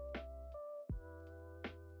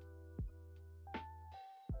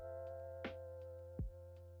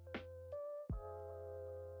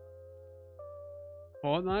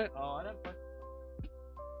 Fortnite? Oh, I don't play.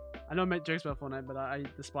 I know I make jokes about Fortnite, but I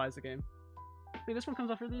despise the game. See, this one comes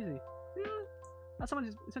off really easy. Yeah, that's how much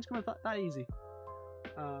it's meant to come off that easy.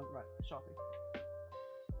 Right, shopping.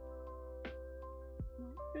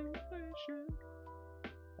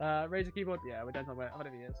 Razer keyboard? Yeah, we don't talk about it.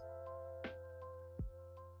 Whatever it is.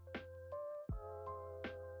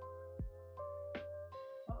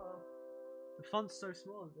 Uh-oh. The font's so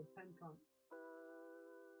small, the pen can't.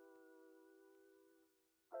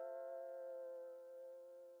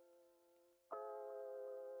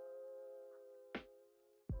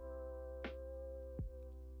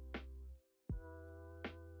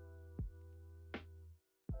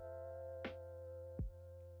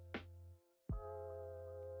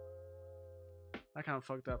 I kind of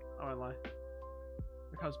fucked up. I won't lie.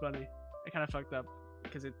 Because bunny, it kind of fucked up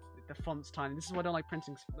because the font's tiny. This is why I don't like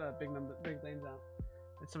printing big names out.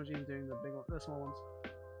 It's so much easier doing the small ones.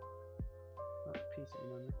 That piece of the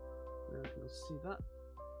memory. There, you'll see that.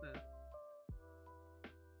 There.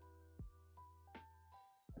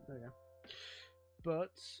 There we go.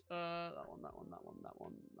 But that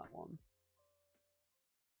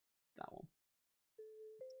one.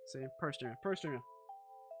 See, pro streamer.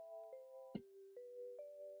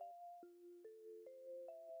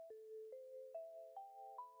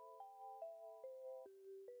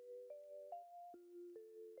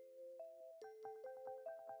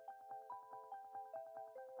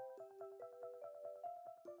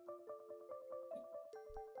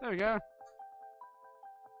 There we go.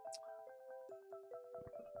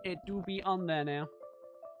 It do be on there now.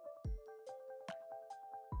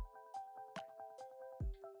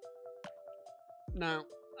 Now,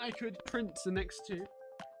 I could print the next two.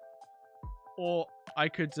 Or I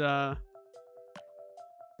could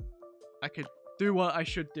do what I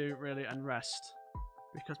should do, really, and rest.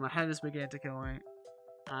 Because my head is beginning to kill me.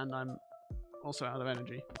 And I'm also out of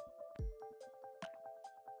energy.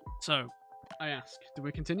 So, I ask, do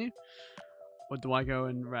we continue? Or do I go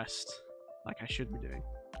and rest? Like I should be doing?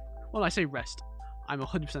 Well, I say rest. I'm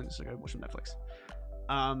 100% just gonna go watch some Netflix.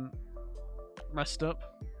 Rest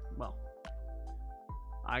up. Well,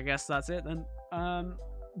 I guess that's it then.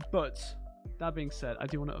 But that being said, I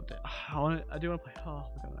do want to update. I do want to play. Oh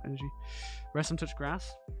my god, energy. Rest and touch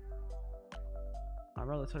grass. I'd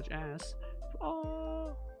rather touch ass.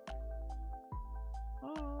 Oh.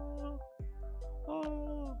 Oh.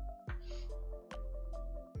 Oh.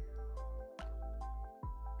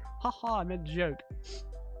 Haha, I made a joke.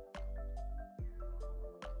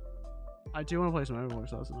 I do want to play some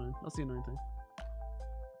Overwatch, that's annoying. That's the annoying thing.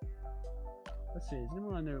 Let's see, is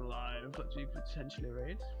anyone I know live that you could potentially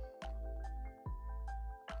raid?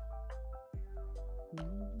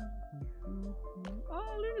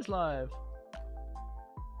 Oh, Luna's live!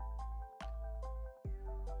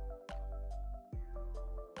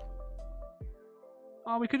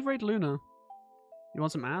 Oh, we could raid Luna. You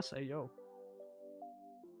want some ass? Hey, yo.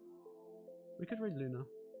 We could raid Luna.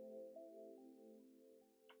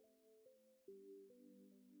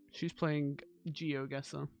 She's playing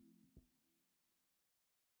GeoGuessr.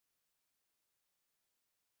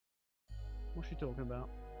 What's she talking about?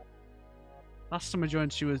 Last time I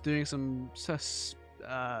joined, she was doing some Sims.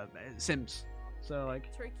 So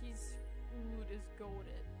like. Turkey's food is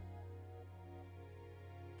goated.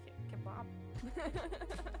 Kebab.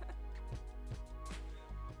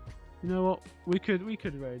 You know what? We could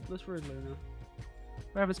raid. Let's raid Luna.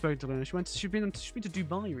 I haven't spoken to Luna. She's been to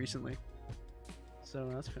Dubai recently. So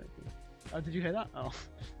that's kind of cool. Oh, did you hear that? Oh.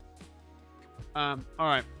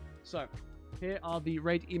 Alright. So, here are the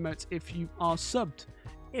raid emotes if you are subbed.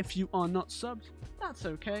 If you are not subbed, that's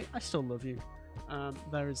okay. I still love you.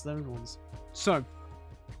 There is those ones. So,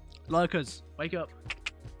 lurkers, wake up.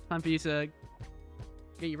 Time for you to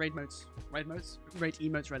get your raid emotes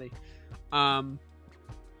ready.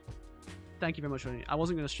 Thank you very much for it. I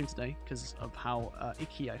wasn't going to stream today because of how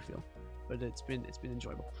icky I feel, but it's been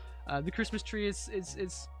enjoyable. The Christmas tree is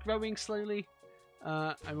growing slowly.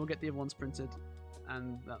 I will get the other ones printed,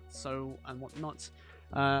 and whatnot.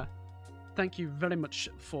 Thank you very much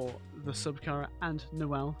for the sub, Cara, and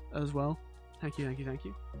Noel as well. Thank you.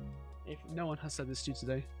 If no one has said this to you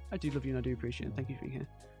today, I do love you and I do appreciate it. Thank you for being here.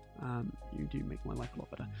 You do make my life a lot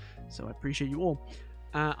better, so I appreciate you all.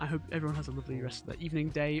 I hope everyone has a lovely rest of the evening,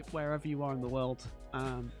 day, wherever you are in the world.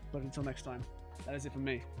 But until next time, that is it for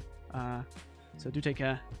me. So do take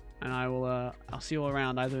care, and I'll see you all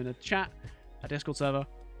around, either in a chat, a Discord server,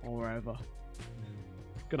 or wherever.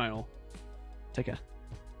 Good night, all. Take care.